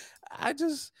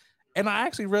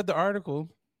actually read the article.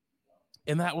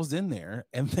 And that was in there,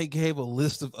 and they gave a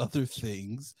list of other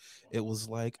things. It was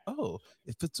like, oh,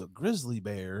 if it's a grizzly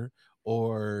bear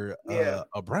or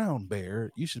a brown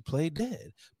bear, you should play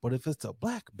dead. But if it's a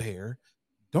black bear,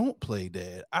 don't play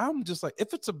dead. I'm just like,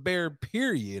 if it's a bear,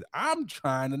 period, I'm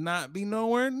trying to not be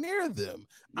nowhere near them.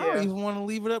 I don't even want to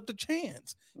leave it up to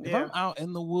chance. If I'm out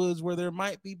in the woods where there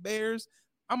might be bears,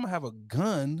 I'm gonna have a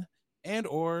gun and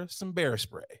or some bear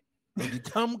spray. If you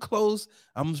come close,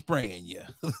 I'm spraying you.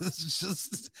 It's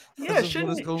just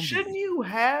shouldn't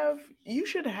you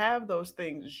should have those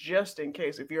things just in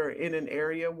case if you're in an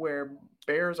area where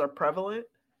bears are prevalent.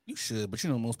 You should, but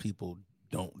most people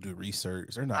don't do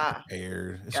research. They're not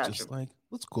prepared. It's just like,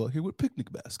 let's go out here with picnic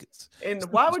baskets. And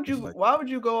why would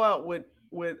you go out with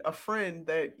a friend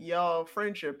that y'all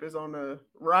friendship is on a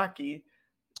rocky?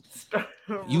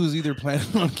 You was either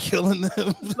planning on killing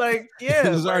them, you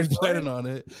was already planning on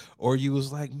it, or you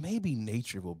was like, maybe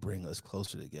nature will bring us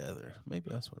closer together.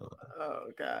 Maybe that's what it was. Oh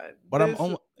God,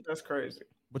 but that's crazy.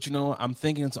 But I'm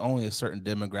thinking it's only a certain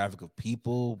demographic of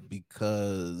people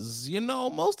because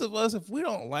most of us, if we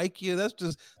don't like you, that's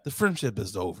just the friendship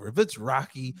is over. If it's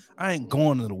rocky, I ain't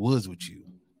going to the woods with you.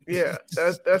 Yeah,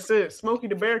 that's it. Smokey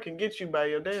the Bear can get you by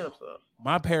your damn self.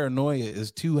 My paranoia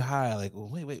is too high. Like, well,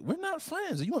 wait, we're not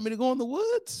friends. You want me to go in the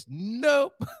woods?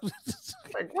 Nope.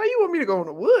 Like, why you want me to go in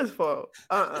the woods for?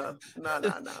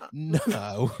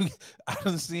 No.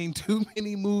 I've seen too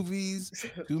many movies,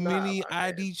 too many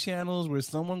ID channels where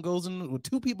someone goes in, where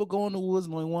two people go in the woods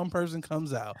and only one person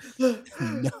comes out. No.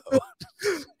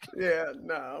 Yeah,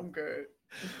 I'm good.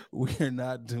 We're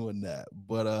not doing that.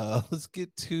 But let's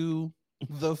get to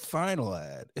the final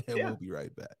ad, and we'll be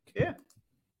right back. Yeah.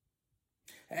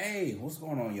 Hey, what's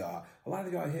going on, y'all? A lot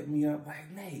of y'all hit me up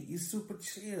like, Nate, you super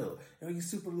chill. You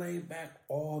super laid back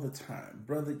all the time.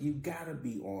 Brother, you gotta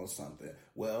be on something.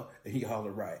 Well, y'all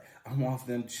are right. I'm off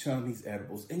them Chummies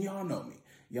edibles, and y'all know me.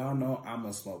 Y'all know I'm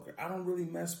a smoker. I don't really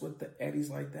mess with the eddies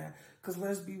like that because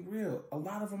let's be real. A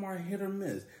lot of them are hit or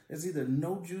miss. There's either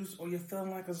no juice or you're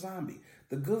feeling like a zombie.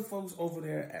 The good folks over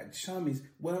there at Chummies,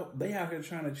 well, they out here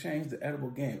trying to change the edible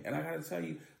game. And I got to tell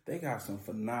you, they got some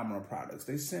phenomenal products.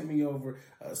 They sent me over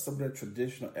some of their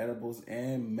traditional edibles,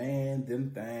 and man,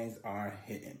 them things are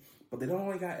hitting. But they don't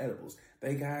only got edibles.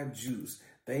 They got juice.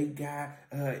 They got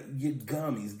your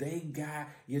gummies. They got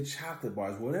your chocolate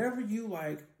bars. Whatever you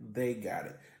like, they got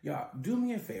it. Y'all, do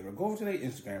me a favor. Go over to their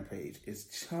Instagram page.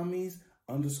 It's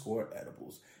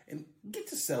Chummies_edibles. And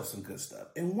get yourself some good stuff.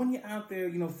 And when you're out there,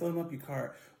 filling up your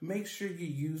cart, make sure you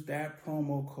use that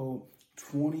promo code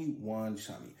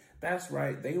 21Chummy. That's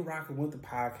right. They rocking with the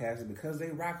podcast. And because they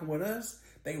rocking with us,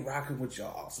 they rocking with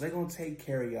y'all. So they're going to take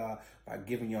care of y'all by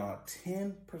giving y'all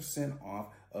 10% off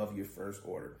of your first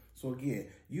order. So again,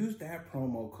 use that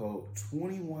promo code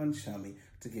 21Chummy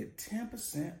to get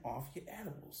 10% off your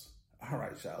edibles. All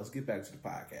right, y'all, let's get back to the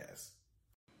podcast.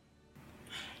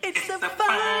 It's the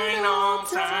final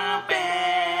topic.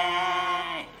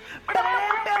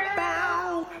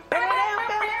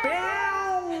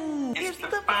 It's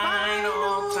the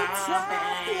final topic.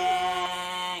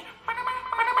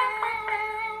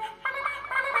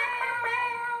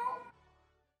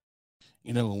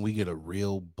 When we get a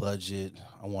real budget,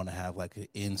 I want to have like an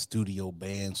in-studio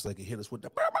band so they can hit us with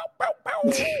the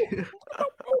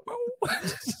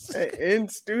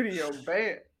in-studio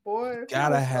band, boy.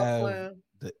 Gotta have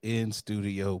the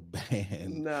in-studio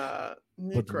band. Nah,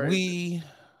 but crazy. We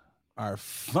are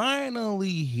finally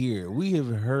here. We have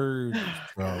heard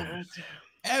from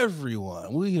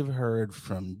everyone. We have heard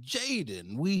from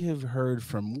Jaden. We have heard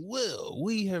from Will.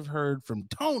 We have heard from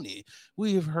Tony.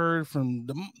 We have heard from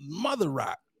the Mother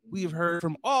Rock. We have heard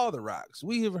from all the rocks.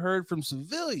 We have heard from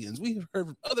civilians. We have heard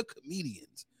from other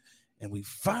comedians. And we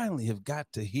finally have got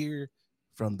to hear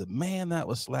from the man that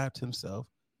was slapped himself,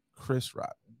 Chris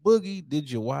Rock. Boogie, did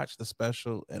you watch the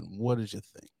special and what did you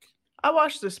think? I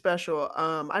watched the special.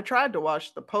 I tried to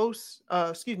watch the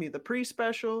the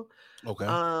pre-special, Okay.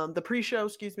 the pre-show,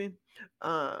 excuse me.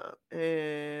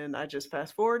 And I just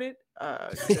fast forwarded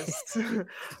because I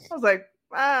was like,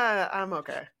 I'm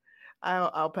okay.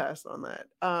 I'll pass on that.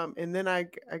 And then I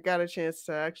got a chance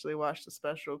to actually watch the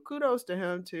special. Kudos to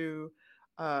him to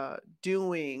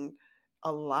doing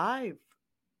a live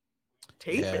Yeah.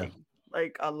 taping,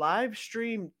 like a live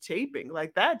stream taping.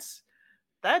 Like that's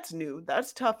new.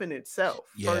 That's tough in itself.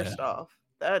 Yeah. First off,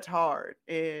 that's hard.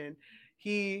 And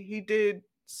he did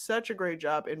such a great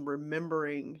job in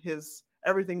remembering his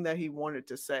everything that he wanted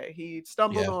to say. He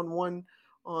stumbled Yeah.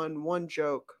 on one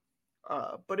joke,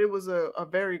 but it was a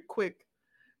very quick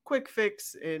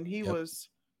fix, and he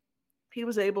Yep.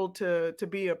 was able to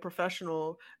be a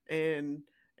professional and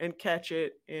catch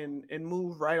it and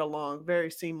move right along very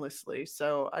seamlessly.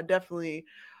 So I definitely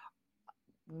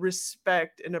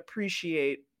respect and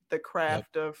appreciate the Yep.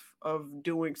 craft of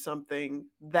doing something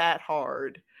that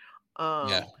hard.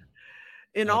 Yeah. Um,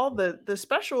 and I all agree. the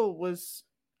special was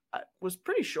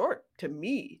pretty short to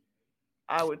me.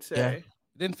 I would Yeah. say It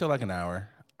didn't feel like an hour.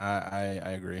 I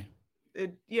agree.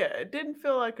 it didn't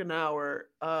feel like an hour.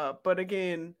 But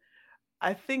again,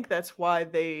 I think that's why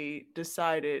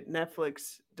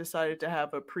Netflix decided to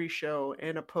have a pre-show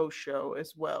and a post-show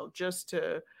as well, just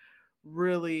to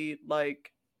really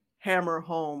like hammer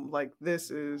home like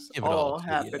this is Give it all all to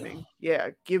you. happening.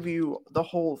 Yeah, give you the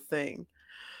whole thing.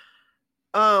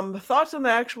 Thoughts on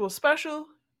the actual special?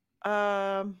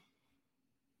 Um,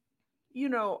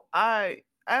 I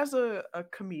as a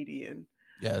comedian,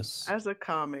 Yes. as a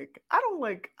comic, I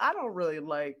don't really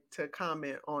like to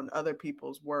comment on other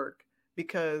people's work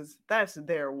because that's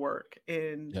their work,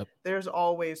 and Yep. there's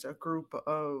always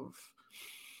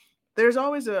there's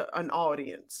always an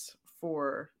audience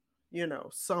for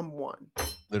someone.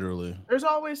 Literally. There's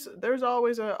always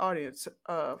an audience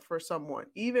for someone,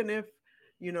 even if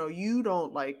you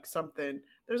don't like something.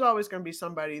 There's always going to be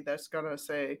somebody that's going to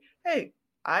say, hey,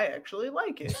 I actually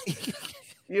like it.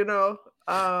 you know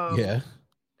Yeah.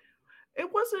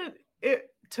 it wasn't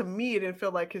it to me, it didn't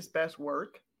feel like his best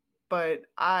work, but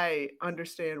I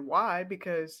understand why,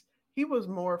 because he was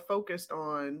more focused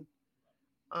on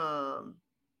um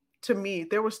to me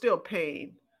there was still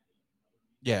pain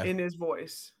Yeah. in his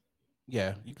voice.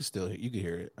 Yeah. You can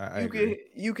hear it. I You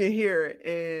agree. can hear it,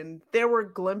 and there were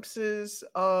glimpses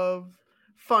of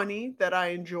funny that I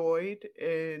enjoyed,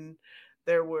 and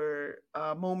there were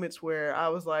moments where I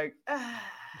was like,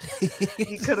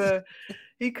 he could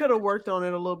have worked on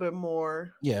it a little bit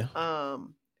more. Yeah.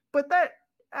 But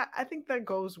I think that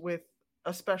goes with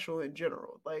a special in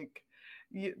general. Like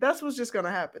that's what's just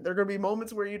gonna happen. There are gonna be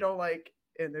moments where you don't like,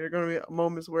 and there are gonna be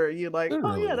moments where you're like, oh yeah,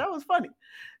 Literally. that was funny.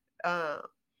 Uh,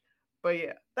 but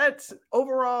yeah, that's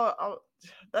overall.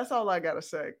 That's all I gotta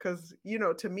say. Because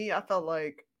to me, I felt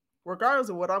like regardless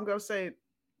of what I'm gonna say,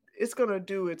 it's gonna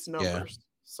do its Yeah. numbers.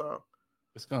 So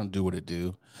It's gonna do what it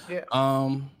do. yeah,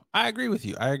 I agree with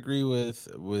you. I agree with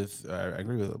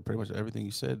pretty much everything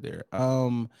you said there.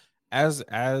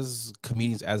 As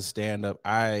comedians, as a stand-up,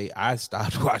 I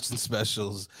stopped watching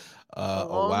specials a a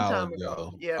long while time ago.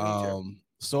 ago. Yeah, me too.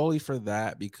 Solely for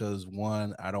that, because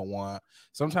one, I don't want,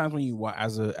 sometimes when you watch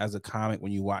as a comic,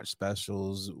 when you watch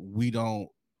specials, we don't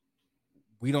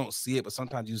see it, but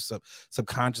sometimes you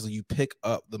subconsciously you pick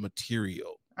up the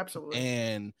material. Absolutely.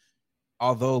 And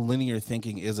although linear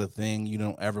thinking is a thing, you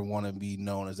don't ever want to be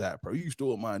known as that. You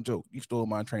stole my joke. You stole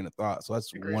my train of thought. So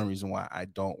that's Agreed. one reason why I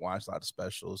don't watch a lot of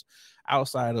specials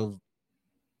outside of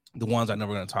the ones I'm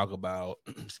never going to talk about.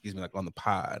 Excuse me, like on the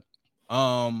pod.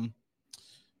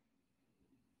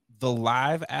 The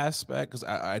live aspect, because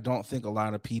I don't think a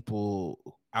lot of people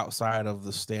outside of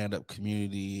the stand-up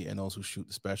community and those who shoot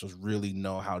the specials really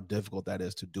know how difficult that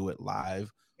is to do it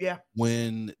live. Yeah.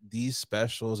 When these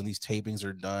specials and these tapings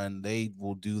are done, they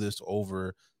will do this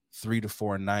over 3 to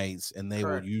 4 nights, and they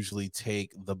Correct. will usually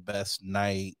take the best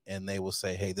night and they will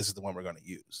say, hey, this is the one we're going to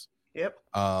use. Yep.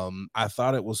 I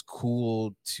thought it was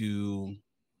cool to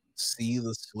see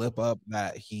the slip up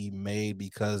that he made,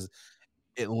 because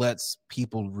it lets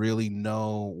people really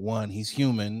know, one, he's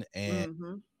human, and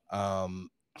Mm-hmm.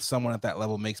 Someone at that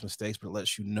level makes mistakes, but it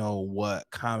lets you know what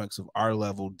comics of our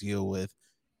level deal with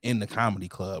in the comedy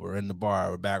club or in the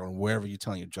bar or background, wherever you're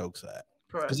telling your jokes at.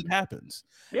 Correct. Because it happens.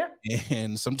 Yeah.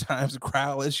 And sometimes the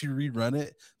crowd lets you rerun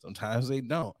it, sometimes they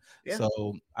don't. Yeah.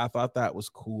 So I thought that was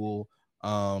cool.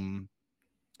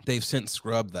 They've since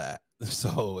scrubbed that.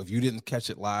 So if you didn't catch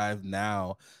it live,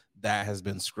 now that has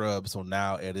been scrubbed. So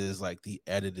now it is like the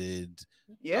edited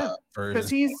Yeah. version. Because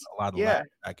he's a lot of yeah. laugh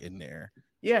back in there.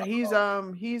 Yeah,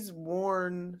 he's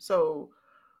worn, so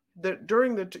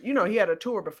during the he had a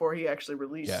tour before he actually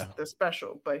released Yeah. the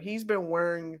special, but he's been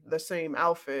wearing the same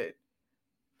outfit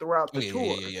throughout the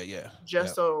tour. Yeah.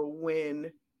 Just so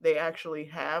when they actually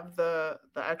have the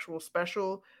actual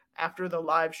special after the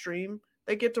live stream,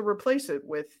 they get to replace it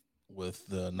with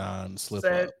the non-slip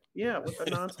said, up. yeah, with the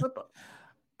non-slip up.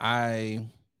 I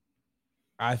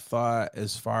thought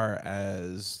as far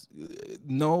as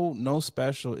no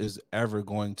special is ever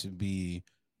going to be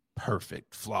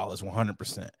perfect, flawless,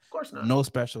 100%. Of course not. No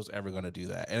special is ever going to do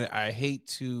that. And I hate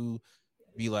to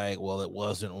be like, well, it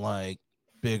wasn't like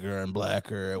Bigger and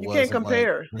Blacker. It You wasn't can't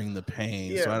compare. like Bring the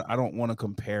Pain. Yeah. So I don't want to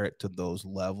compare it to those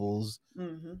levels.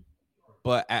 Mm-hmm.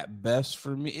 But at best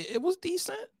for me, it was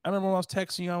decent. I remember when I was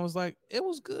texting you, I was like, it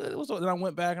was good. It was. Then I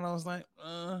went back and I was like,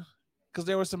 because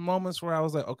there were some moments where I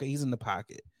was like, okay, he's in the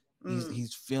pocket.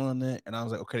 He's feeling it. And I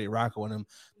was like, okay, they rocking with him.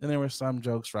 Then there were some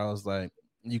jokes where I was like,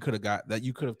 you could have got that.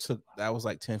 You could have took, that was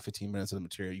like 10, 15 minutes of the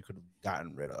material you could have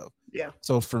gotten rid of. Yeah.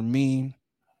 So for me,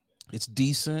 it's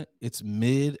decent. It's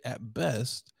mid at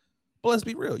best. But let's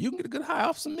be real. You can get a good high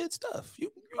off some mid stuff.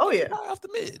 You can get high off the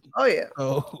mid. Oh yeah.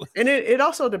 Oh. And it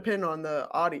also depends on the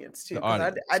audience too. The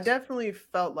audience. I definitely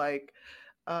felt like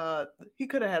he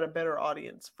could have had a better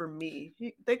audience for me.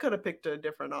 They could have picked a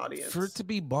different audience. For it to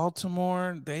be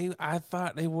Baltimore, I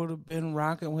thought they would have been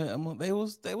rocking with him. They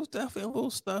was definitely a little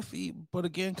stuffy, but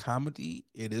again, comedy,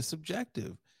 it is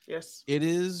subjective. Yes. It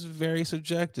is very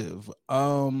subjective.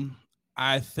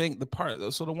 I think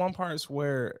the one part is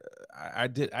where I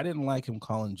didn't like him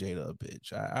calling Jada a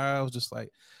bitch. I was just like,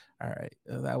 all right,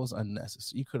 that was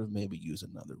unnecessary. You could have maybe used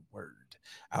another word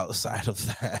outside of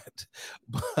that.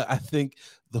 But I think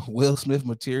the Will Smith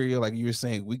material, like you were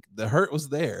saying, the hurt was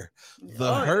there.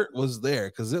 The hurt was there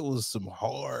because it was some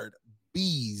hard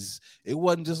B's. It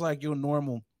wasn't just like your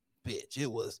normal bitch.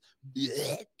 It was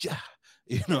bitch.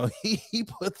 He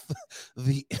put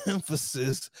the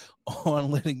emphasis on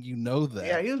letting you know that.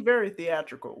 Yeah, he was very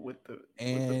theatrical with the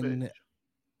bitch.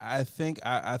 I think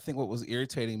what was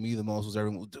irritating me the most was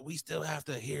everyone, do we still have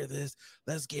to hear this?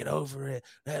 Let's get over it.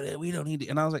 We don't need to.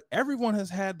 And I was like, everyone has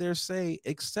had their say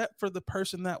except for the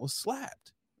person that was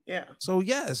slapped. Yeah. So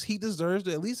yes, he deserves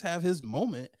to at least have his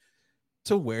moment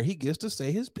to where he gets to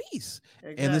say his piece.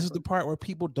 Exactly. And this is the part where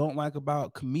people don't like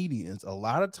about comedians. A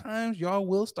lot of times y'all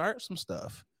will start some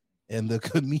stuff and the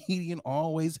comedian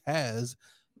always has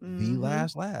the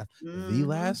last laugh, the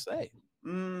last say.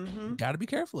 Got to be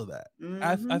careful of that.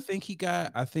 I think he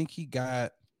got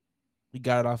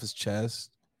it off his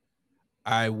chest.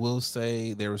 I will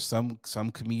say there were some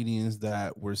comedians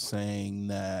that were saying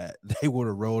that they would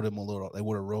have rolled Will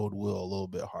a little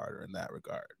bit harder in that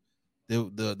regard.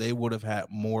 They would have had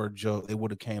more joke. They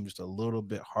would have came just a little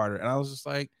bit harder. And I was just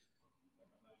like,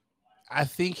 I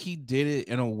think he did it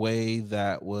in a way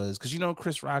that was, because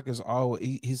Chris Rock is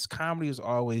his comedy has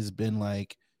always been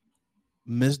like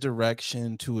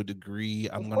misdirection to a degree.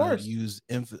 I'm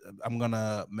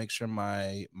gonna make sure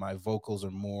my vocals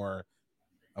are more.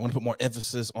 I'm gonna put more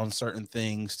emphasis on certain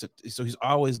things. So he's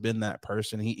always been that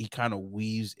person. He kind of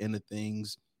weaves into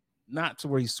things, not to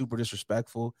where he's super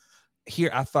disrespectful.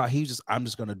 Here, I thought I'm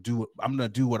gonna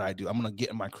do what I do. I'm gonna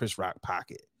get in my Chris Rock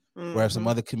pocket. Whereas some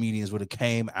other comedians would have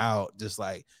came out just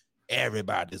like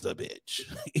everybody's a bitch,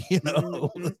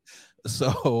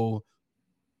 So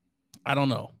I don't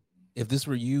know. If this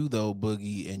were you though,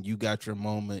 Boogie, and you got your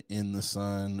moment in the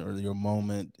sun or your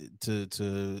moment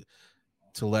to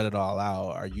let it all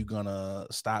out, are you gonna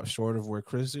stop short of where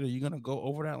Chris did? Or are you gonna go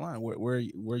over that line? Where are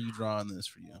you drawing this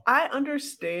for you? I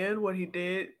understand what he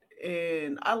did.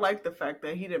 And I like the fact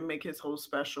that he didn't make his whole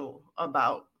special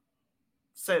about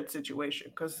said situation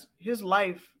because his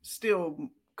life still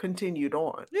continued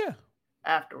on. Yeah.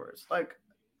 Afterwards. Like,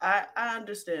 I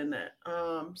understand that.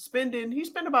 He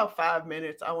spent about 5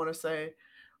 minutes, I want to say,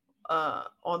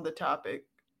 on the topic.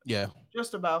 Yeah.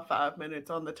 Just about 5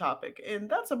 minutes on the topic. And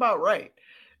that's about right.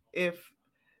 If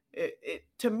it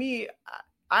to me,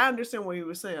 I understand what he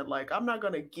was saying. Like, I'm not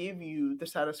going to give you the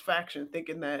satisfaction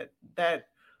thinking that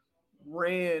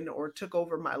ran or took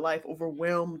over my life,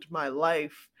 overwhelmed my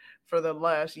life for the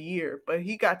last year, but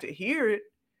he got to hear it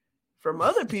from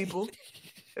other people.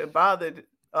 It bothered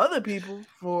other people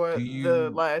for the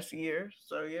last year.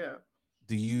 So yeah.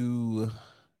 Do you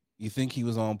think he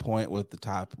was on point with the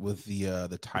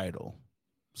title,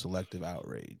 Selective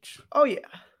Outrage? Oh yeah.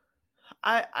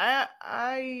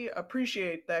 I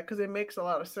appreciate that because it makes a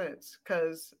lot of sense.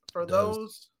 Because for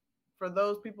those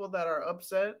people that are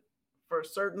upset for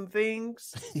certain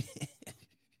things,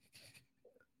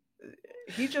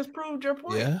 he just proved your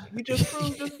point. Yeah. He just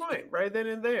proved his point right then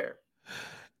and there.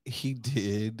 He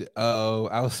did.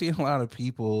 I was seeing a lot of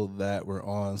people that were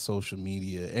on social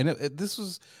media, and it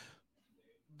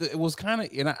was kind of,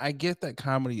 and I get that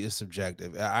comedy is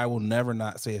subjective. I will never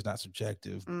not say it's not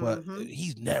subjective, but Mhm.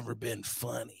 he's never been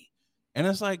funny. And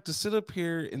it's like to sit up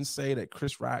here and say that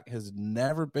Chris Rock has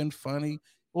never been funny.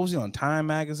 What was he on Time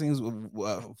Magazine's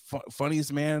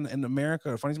funniest man in America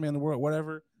or funniest man in the world,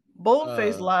 whatever?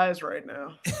 Boldface lies right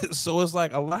now. So it's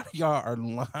like a lot of y'all are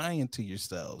lying to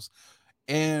yourselves.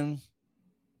 And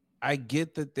I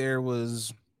get that there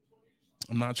was,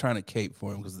 I'm not trying to cape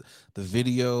for him because the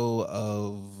video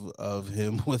of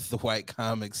him with the white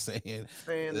comics saying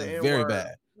Saying the very N-word.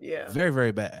 bad. Yeah. Very,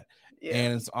 very bad. Yeah.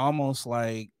 And it's almost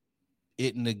like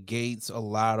it negates a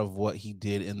lot of what he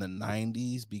did in the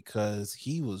 90s because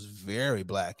he was very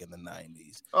black in the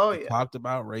 90s. Oh, He yeah. talked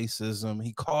about racism.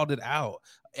 He called it out.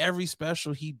 Every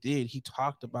special he did, he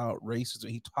talked about racism.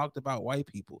 He talked about white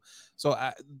people. So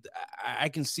I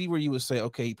can see where you would say,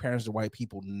 okay, parents are white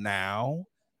people now.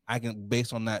 I can,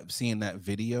 based on that, seeing that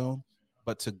video,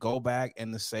 but to go back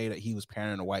and to say that he was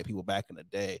parenting to white people back in the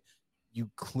day,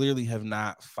 you clearly have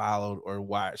not followed or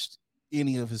watched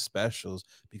any of his specials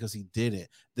because he didn't.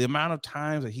 The amount of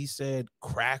times that he said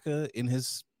cracker in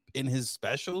his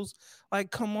specials,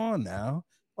 like, come on now,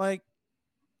 like,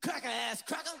 cracker ass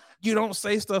cracker. You don't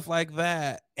say stuff like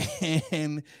that,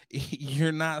 and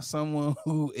you're not someone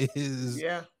who is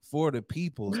for the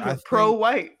peoples. I think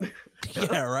pro-white.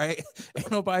 Yeah, right.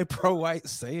 Ain't nobody pro-white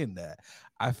saying that.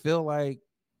 I feel like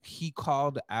he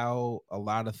called out a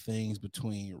lot of things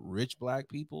between rich black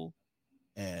people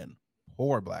and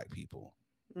poor black people.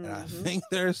 And I think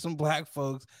there's some black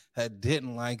folks that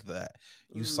didn't like that.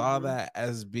 You saw that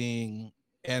as being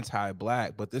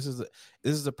anti-black, but this is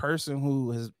a person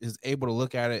who is able to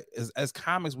look at it as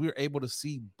comics. We're able to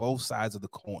see both sides of the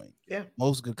coin. Yeah,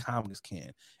 most good comics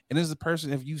can. And this is a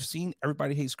person, if you've seen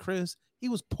Everybody Hates Chris, he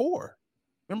was poor.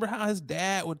 Remember how his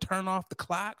dad would turn off the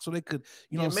clock so they could,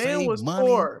 save was money?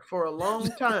 Poor for a long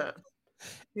time.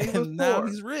 And now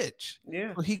he's rich.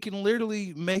 Yeah, so he can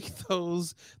literally make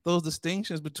those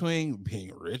distinctions between being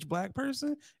a rich black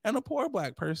person and a poor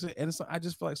black person. And so I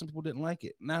just feel like some people didn't like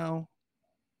it. Now,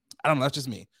 I don't know. That's just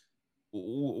me.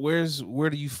 Where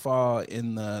do you fall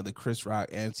in the Chris Rock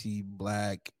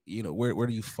anti-black? Where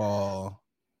do you fall?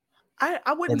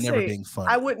 I wouldn't never say being funny?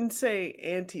 I wouldn't say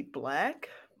anti-black,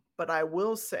 but I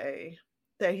will say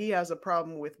that he has a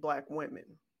problem with black women.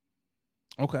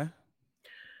 Okay.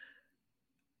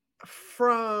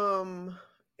 I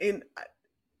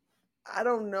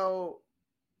don't know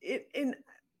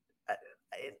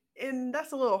and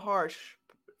that's a little harsh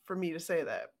for me to say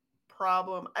that.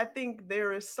 Problem. I think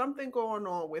there is something going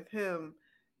on with him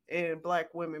and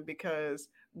black women because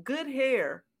good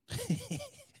hair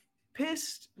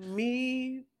pissed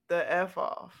me the F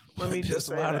off. Let me just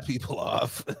say a lot of people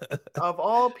off. Of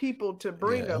all people to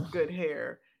bring up good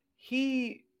hair,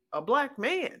 a black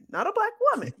man, not a black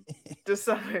woman,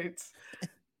 decides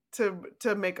to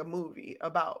make a movie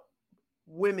about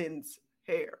women's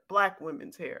hair, black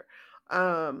women's hair.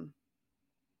 I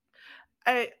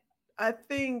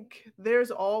think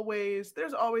there's always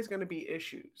going to be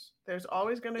issues. There's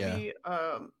always going to be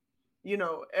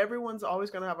everyone's always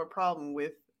going to have a problem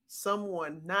with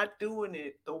someone not doing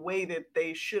it the way that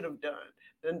they should have done,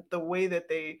 the way that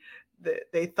they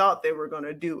thought they were going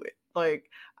to do it. Like,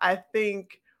 I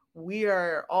think we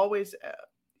are always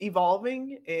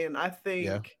evolving, and I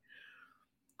think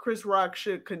Chris Rock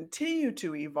should continue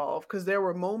to evolve, because there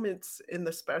were moments in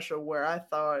the special where I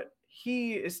thought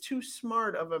he is too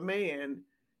smart of a man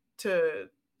to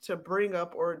bring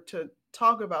up or to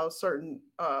talk about certain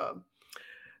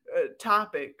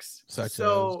topics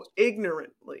so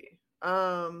ignorantly.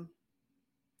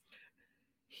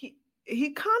 He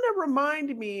kind of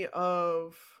reminded me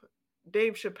of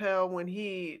Dave Chappelle when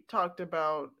he talked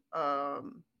about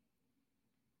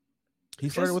he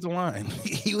flirted with the line.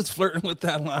 He was flirting with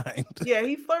that line. Yeah,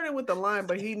 he flirted with the line,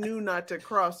 but he knew not to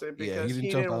cross it because he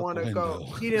didn't want to go.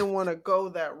 He didn't want to go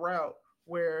that route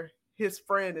where his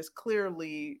friend is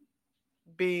clearly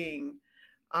being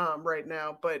right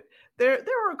now. But there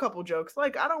were a couple jokes.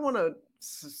 Like, I don't want to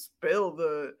spill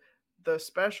the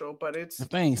special, but it's if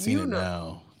they ain't seen it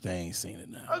now. They ain't seen it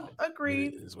now.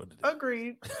 Agreed. It is what it is.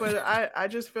 Agreed. But I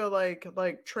just feel like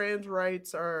trans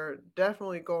rights are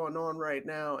definitely going on right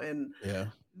now, and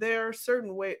there are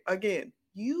certain ways. Again,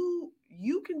 you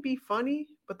can be funny,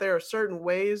 but there are certain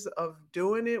ways of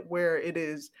doing it where it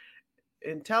is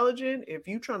intelligent. If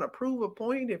you're trying to prove a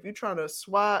point, if you're trying to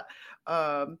slide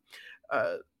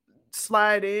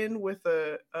in with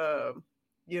a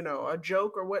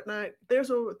joke or whatnot,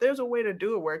 there's a way to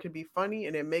do it where it can be funny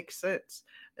and it makes sense.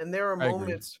 And there are I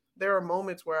agree.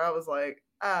 moments where I was like,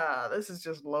 this is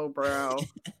just lowbrow.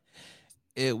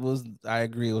 I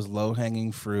agree, it was low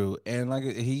hanging fruit, and like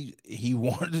he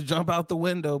wanted to jump out the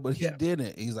window, but he Yeah.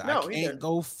 didn't. He's like, No, I he can't didn't.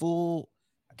 go full,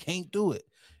 I can't do it.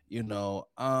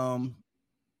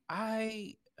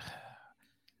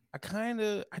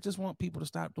 I just want people to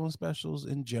stop doing specials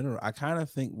in general. I kind of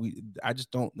think I just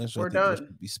don't necessarily We're think there done.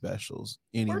 should be specials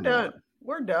anymore.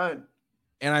 We're done.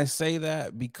 And I say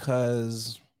that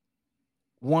because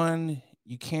one,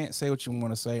 you can't say what you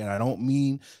want to say, and I don't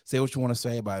mean say what you want to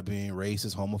say by being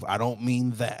racist, homophobic. I don't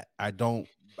mean that.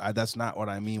 That's not what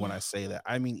I mean when I say that.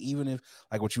 I mean, even if,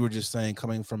 like what you were just saying,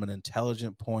 coming from an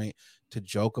intelligent point to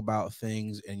joke about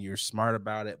things and you're smart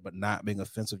about it, but not being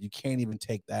offensive, you can't even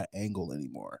take that angle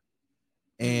anymore.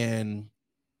 And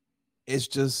it's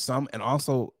just and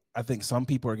also I think some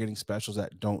people are getting specials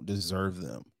that don't deserve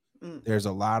them. There's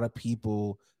a lot of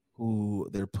people who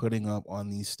they're putting up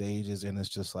on these stages, and it's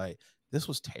just like, this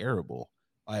was terrible.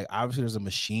 Like, obviously there's a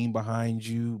machine behind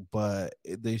you, but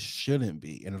they shouldn't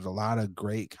be. And there's a lot of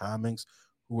great comics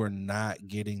who are not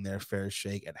getting their fair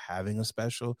shake at having a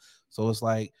special. So it's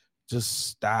like, just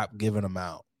stop giving them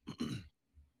out.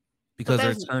 Because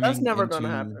that's never going to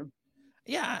happen.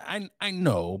 Yeah, I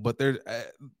know, but they're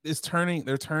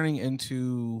turning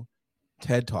into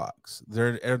TED Talks.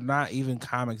 They're not even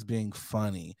comics being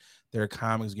funny. They're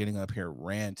comics getting up here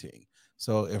ranting.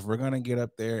 So if we're gonna get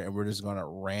up there and we're just gonna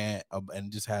rant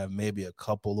and just have maybe a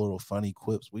couple little funny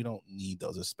quips, we don't need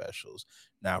those as specials.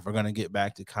 Now, if we're gonna get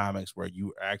back to comics where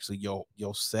you actually your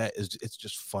set it's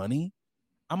just funny,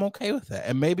 I'm okay with that.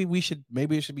 And maybe it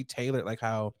should be tailored like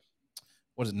how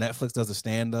Netflix does the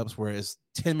stand-ups where it's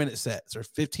 10-minute sets or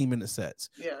 15-minute sets.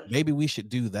 Yeah. Maybe we should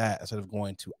do that instead of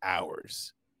going to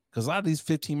hours. Because a lot of these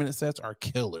 15-minute sets are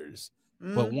killers.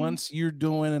 But once you're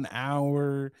doing an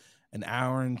hour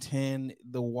and 10,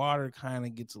 the water kind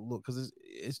of gets a little, because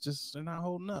it's just, they're not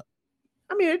holding up.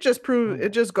 I mean, it just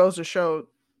goes to show,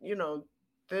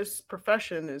 this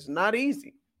profession is not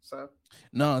easy. So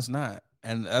no, it's not.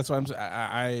 And that's why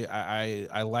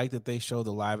I like that they show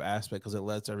the live aspect, because it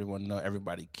lets everyone know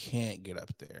everybody can't get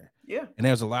up there. Yeah. And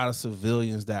there's a lot of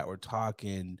civilians that were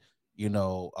talking, a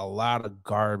lot of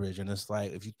garbage. And it's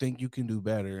like, if you think you can do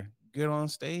better, get on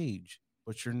stage.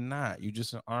 But you're not. You're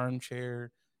just an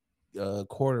armchair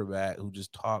quarterback who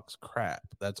just talks crap.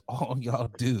 That's all y'all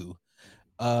do.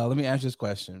 Let me ask this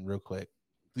question real quick.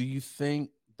 Do you think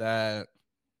that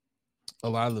a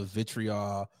lot of the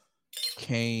vitriol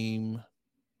came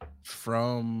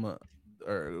from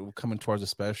or coming towards a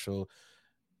special?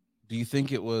 Do you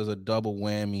think it was a double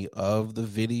whammy of the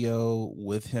video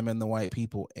with him and the white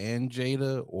people and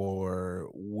Jada, or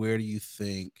where do you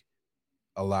think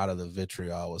a lot of the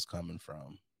vitriol was coming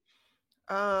from?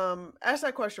 Ask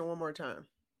that question one more time.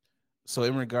 So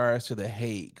in regards to the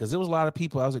hate, because there was a lot of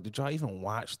people, I was like, did y'all even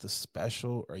watch the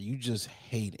special? Or are you just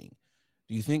hating?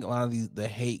 Do you think a lot of the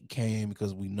hate came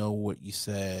because we know what you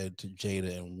said to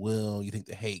Jada and Will? You think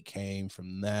the hate came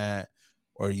from that?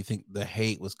 Or do you think the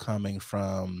hate was coming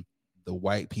from the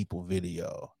white people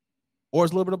video? Or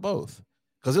it's a little bit of both?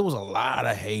 Because it was a lot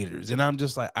of haters. And I'm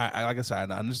just like, like I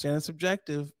said, I understand it's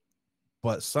subjective,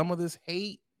 but some of this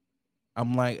hate,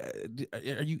 I'm like,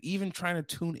 are you even trying to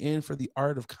tune in for the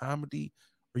art of comedy?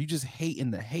 Or are you just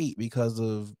hating the hate because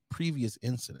of previous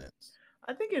incidents?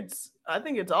 I think it's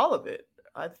all of it.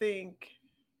 I think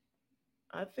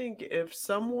if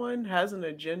someone has an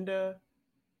agenda,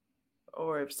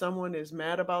 or if someone is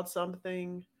mad about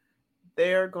something,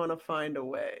 they're gonna find a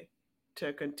way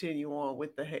to continue on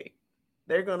with the hate.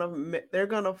 They're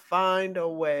gonna find a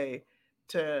way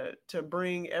to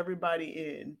bring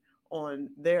everybody in on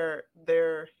their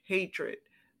hatred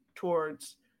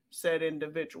towards said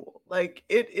individual. Like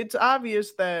it's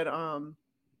obvious that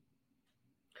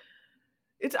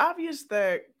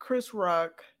Chris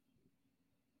Rock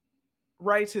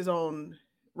writes his own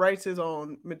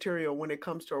material when it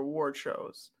comes to award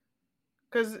shows,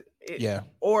 because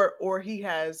or he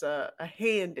has a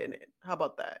hand in it. How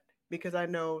about that? Because I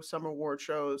know some award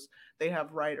shows, they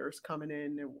have writers coming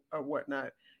in or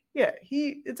whatnot. Yeah,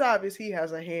 it's obvious he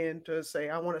has a hand to say,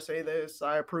 I want to say this,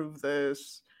 I approve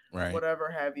this, right, whatever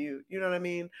have you. You know what I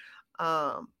mean?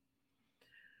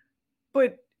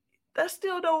 But that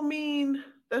still don't mean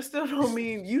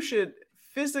you should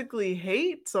physically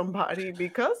hate somebody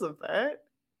because of that.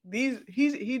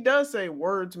 He does say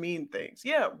words mean things.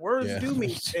 Yeah, words do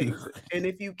mean things. And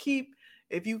if you keep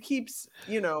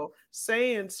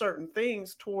saying certain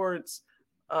things towards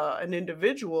an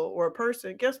individual or a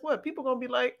person, guess what? People gonna be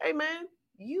like, hey man,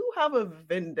 you have a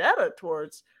vendetta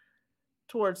towards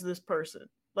this person.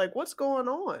 Like, what's going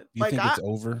on? You think it's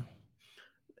over?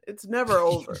 It's never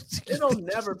over. It'll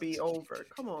never be over.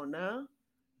 Come on now.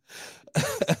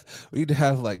 We need to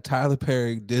have like Tyler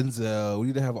Perry, Denzel. We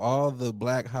need to have all the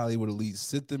Black Hollywood elites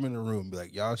sit them in a room, be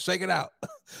like, y'all shake it out.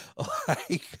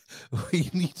 Like, we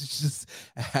need to just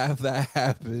have that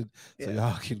happen so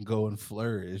y'all can go and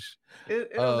flourish.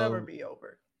 It'll never be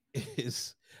over.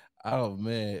 Oh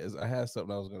man, I had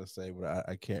something I was gonna say, but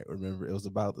I can't remember. It was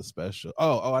about the special.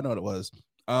 Oh, I know what it was.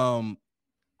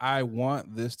 I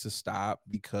want this to stop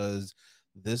because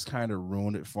this kind of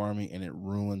ruined it for me, and it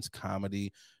ruins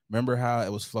comedy. Remember how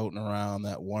it was floating around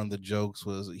that one of the jokes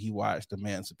was he watched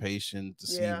Emancipation to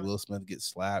see Will Smith get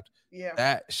slapped? Yeah.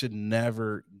 That should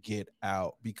never get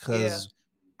out because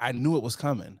I knew it was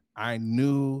coming. I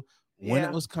knew when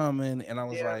it was coming, and I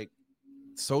was like,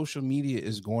 social media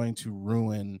is going to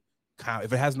ruin,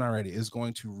 if it hasn't already, it's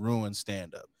going to ruin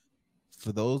stand-up.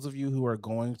 For those of you who are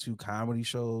going to comedy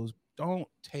shows, don't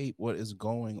tape what is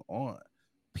going on.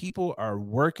 People are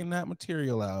working that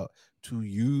material out to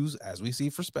use, as we see,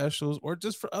 for specials or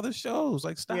just for other shows.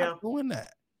 Like, stop doing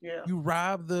that. Yeah. You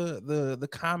rob the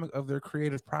comic of their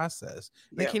creative process.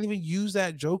 They can't even use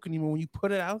that joke anymore when you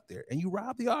put it out there, and you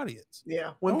rob the audience.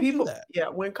 Yeah. When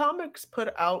when comics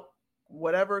put out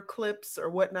whatever clips or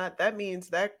whatnot, that means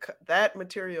that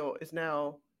material is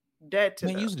now dead to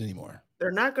them. Can't use it anymore.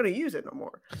 They're not going to use it no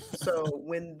more. So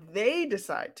when they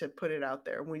decide to put it out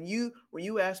there, when you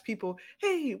ask people,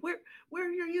 hey, where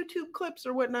are your YouTube clips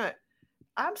or whatnot?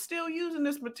 I'm still using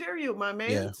this material, my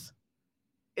man. Yeah.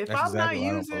 If I'm not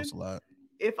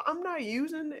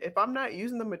using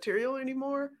the material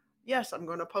anymore, yes, I'm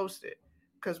going to post it.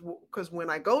 Because when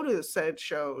I go to said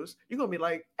shows, you're going to be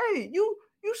like, hey, you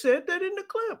said that in the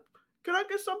clip. Can I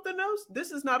get something else?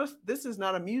 This is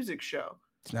not a music show.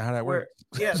 It's not how that works.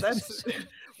 Yeah, that's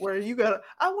where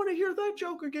I want to hear that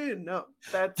joke again. No,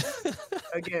 that's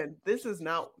again,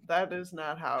 that is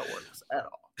not how it works at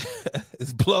all.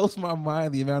 It blows my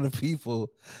mind the amount of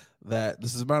people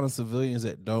amount of civilians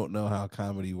that don't know how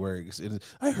comedy works.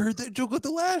 I heard that joke at the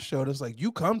last show. And it's like,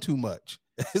 you come too much.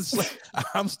 It's like,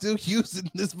 I'm still using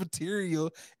this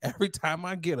material every time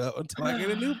I get up until I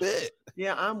get a new bit.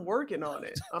 Yeah, I'm working on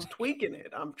it. I'm tweaking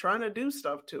it. I'm trying to do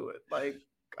stuff to it. Like,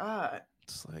 God.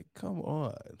 It's like, come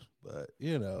on. But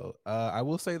I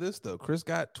will say this though, Chris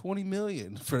got 20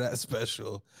 million for that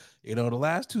special. The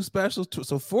last two specials,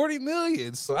 so 40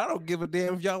 million. So I don't give a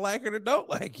damn if y'all like it or don't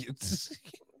like it.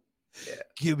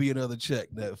 Give me another check,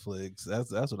 Netflix.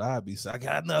 That's what I'd be saying. I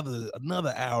got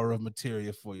another hour of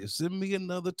material for you. Send me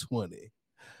another 20.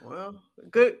 Well,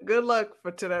 good luck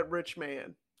to that rich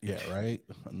man. Yeah, right.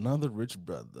 Another rich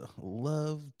brother.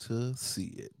 Love to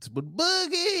see it. But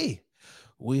Boogie,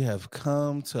 we have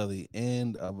come to the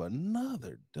end of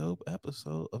another dope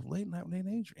episode of Late Night with Nate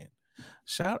and Adrian.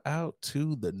 Shout out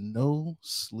to the No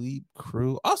Sleep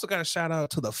crew. Also got a shout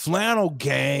out to the Flannel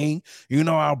Gang.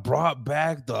 I brought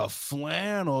back the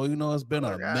flannel. It's been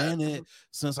a minute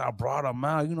since I brought them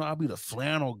out. I'll be the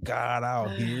flannel god out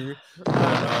here.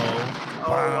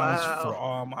 For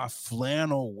all my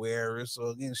flannel wearers. So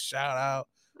again, shout out.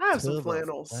 I have some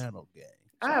flannels. Flannel Gang.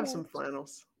 I have some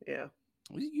flannels. Yeah.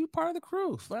 You part of the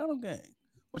crew, Flannel Gang.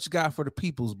 What you got for the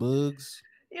people's bugs?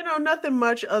 Nothing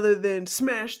much other than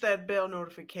smash that bell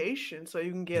notification so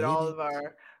you can get all of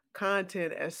our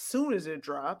content as soon as it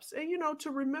drops. And,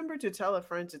 to remember to tell a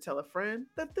friend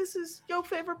that this is your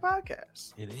favorite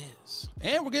podcast. It is.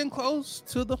 And we're getting close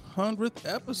to the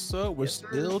 100th episode. We're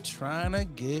still trying to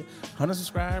get 100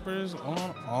 subscribers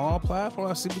on all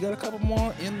platforms. I see we got a couple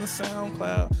more in the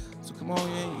SoundCloud. So come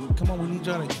on, we need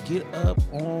y'all to get up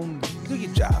on, do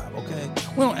your job, okay?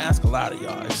 We don't ask a lot of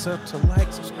y'all except to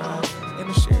like, subscribe,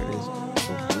 and to share this.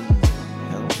 So please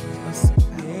help us out.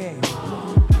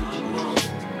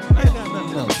 I ain't got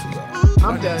nothing else for y'all.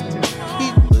 I'm done too.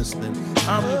 Keep listening.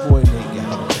 I'm your boy Nate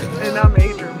Galloway. And I'm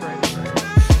Adrian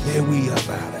Brady. And we up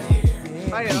out of here.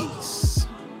 Bye, y'all. Peace.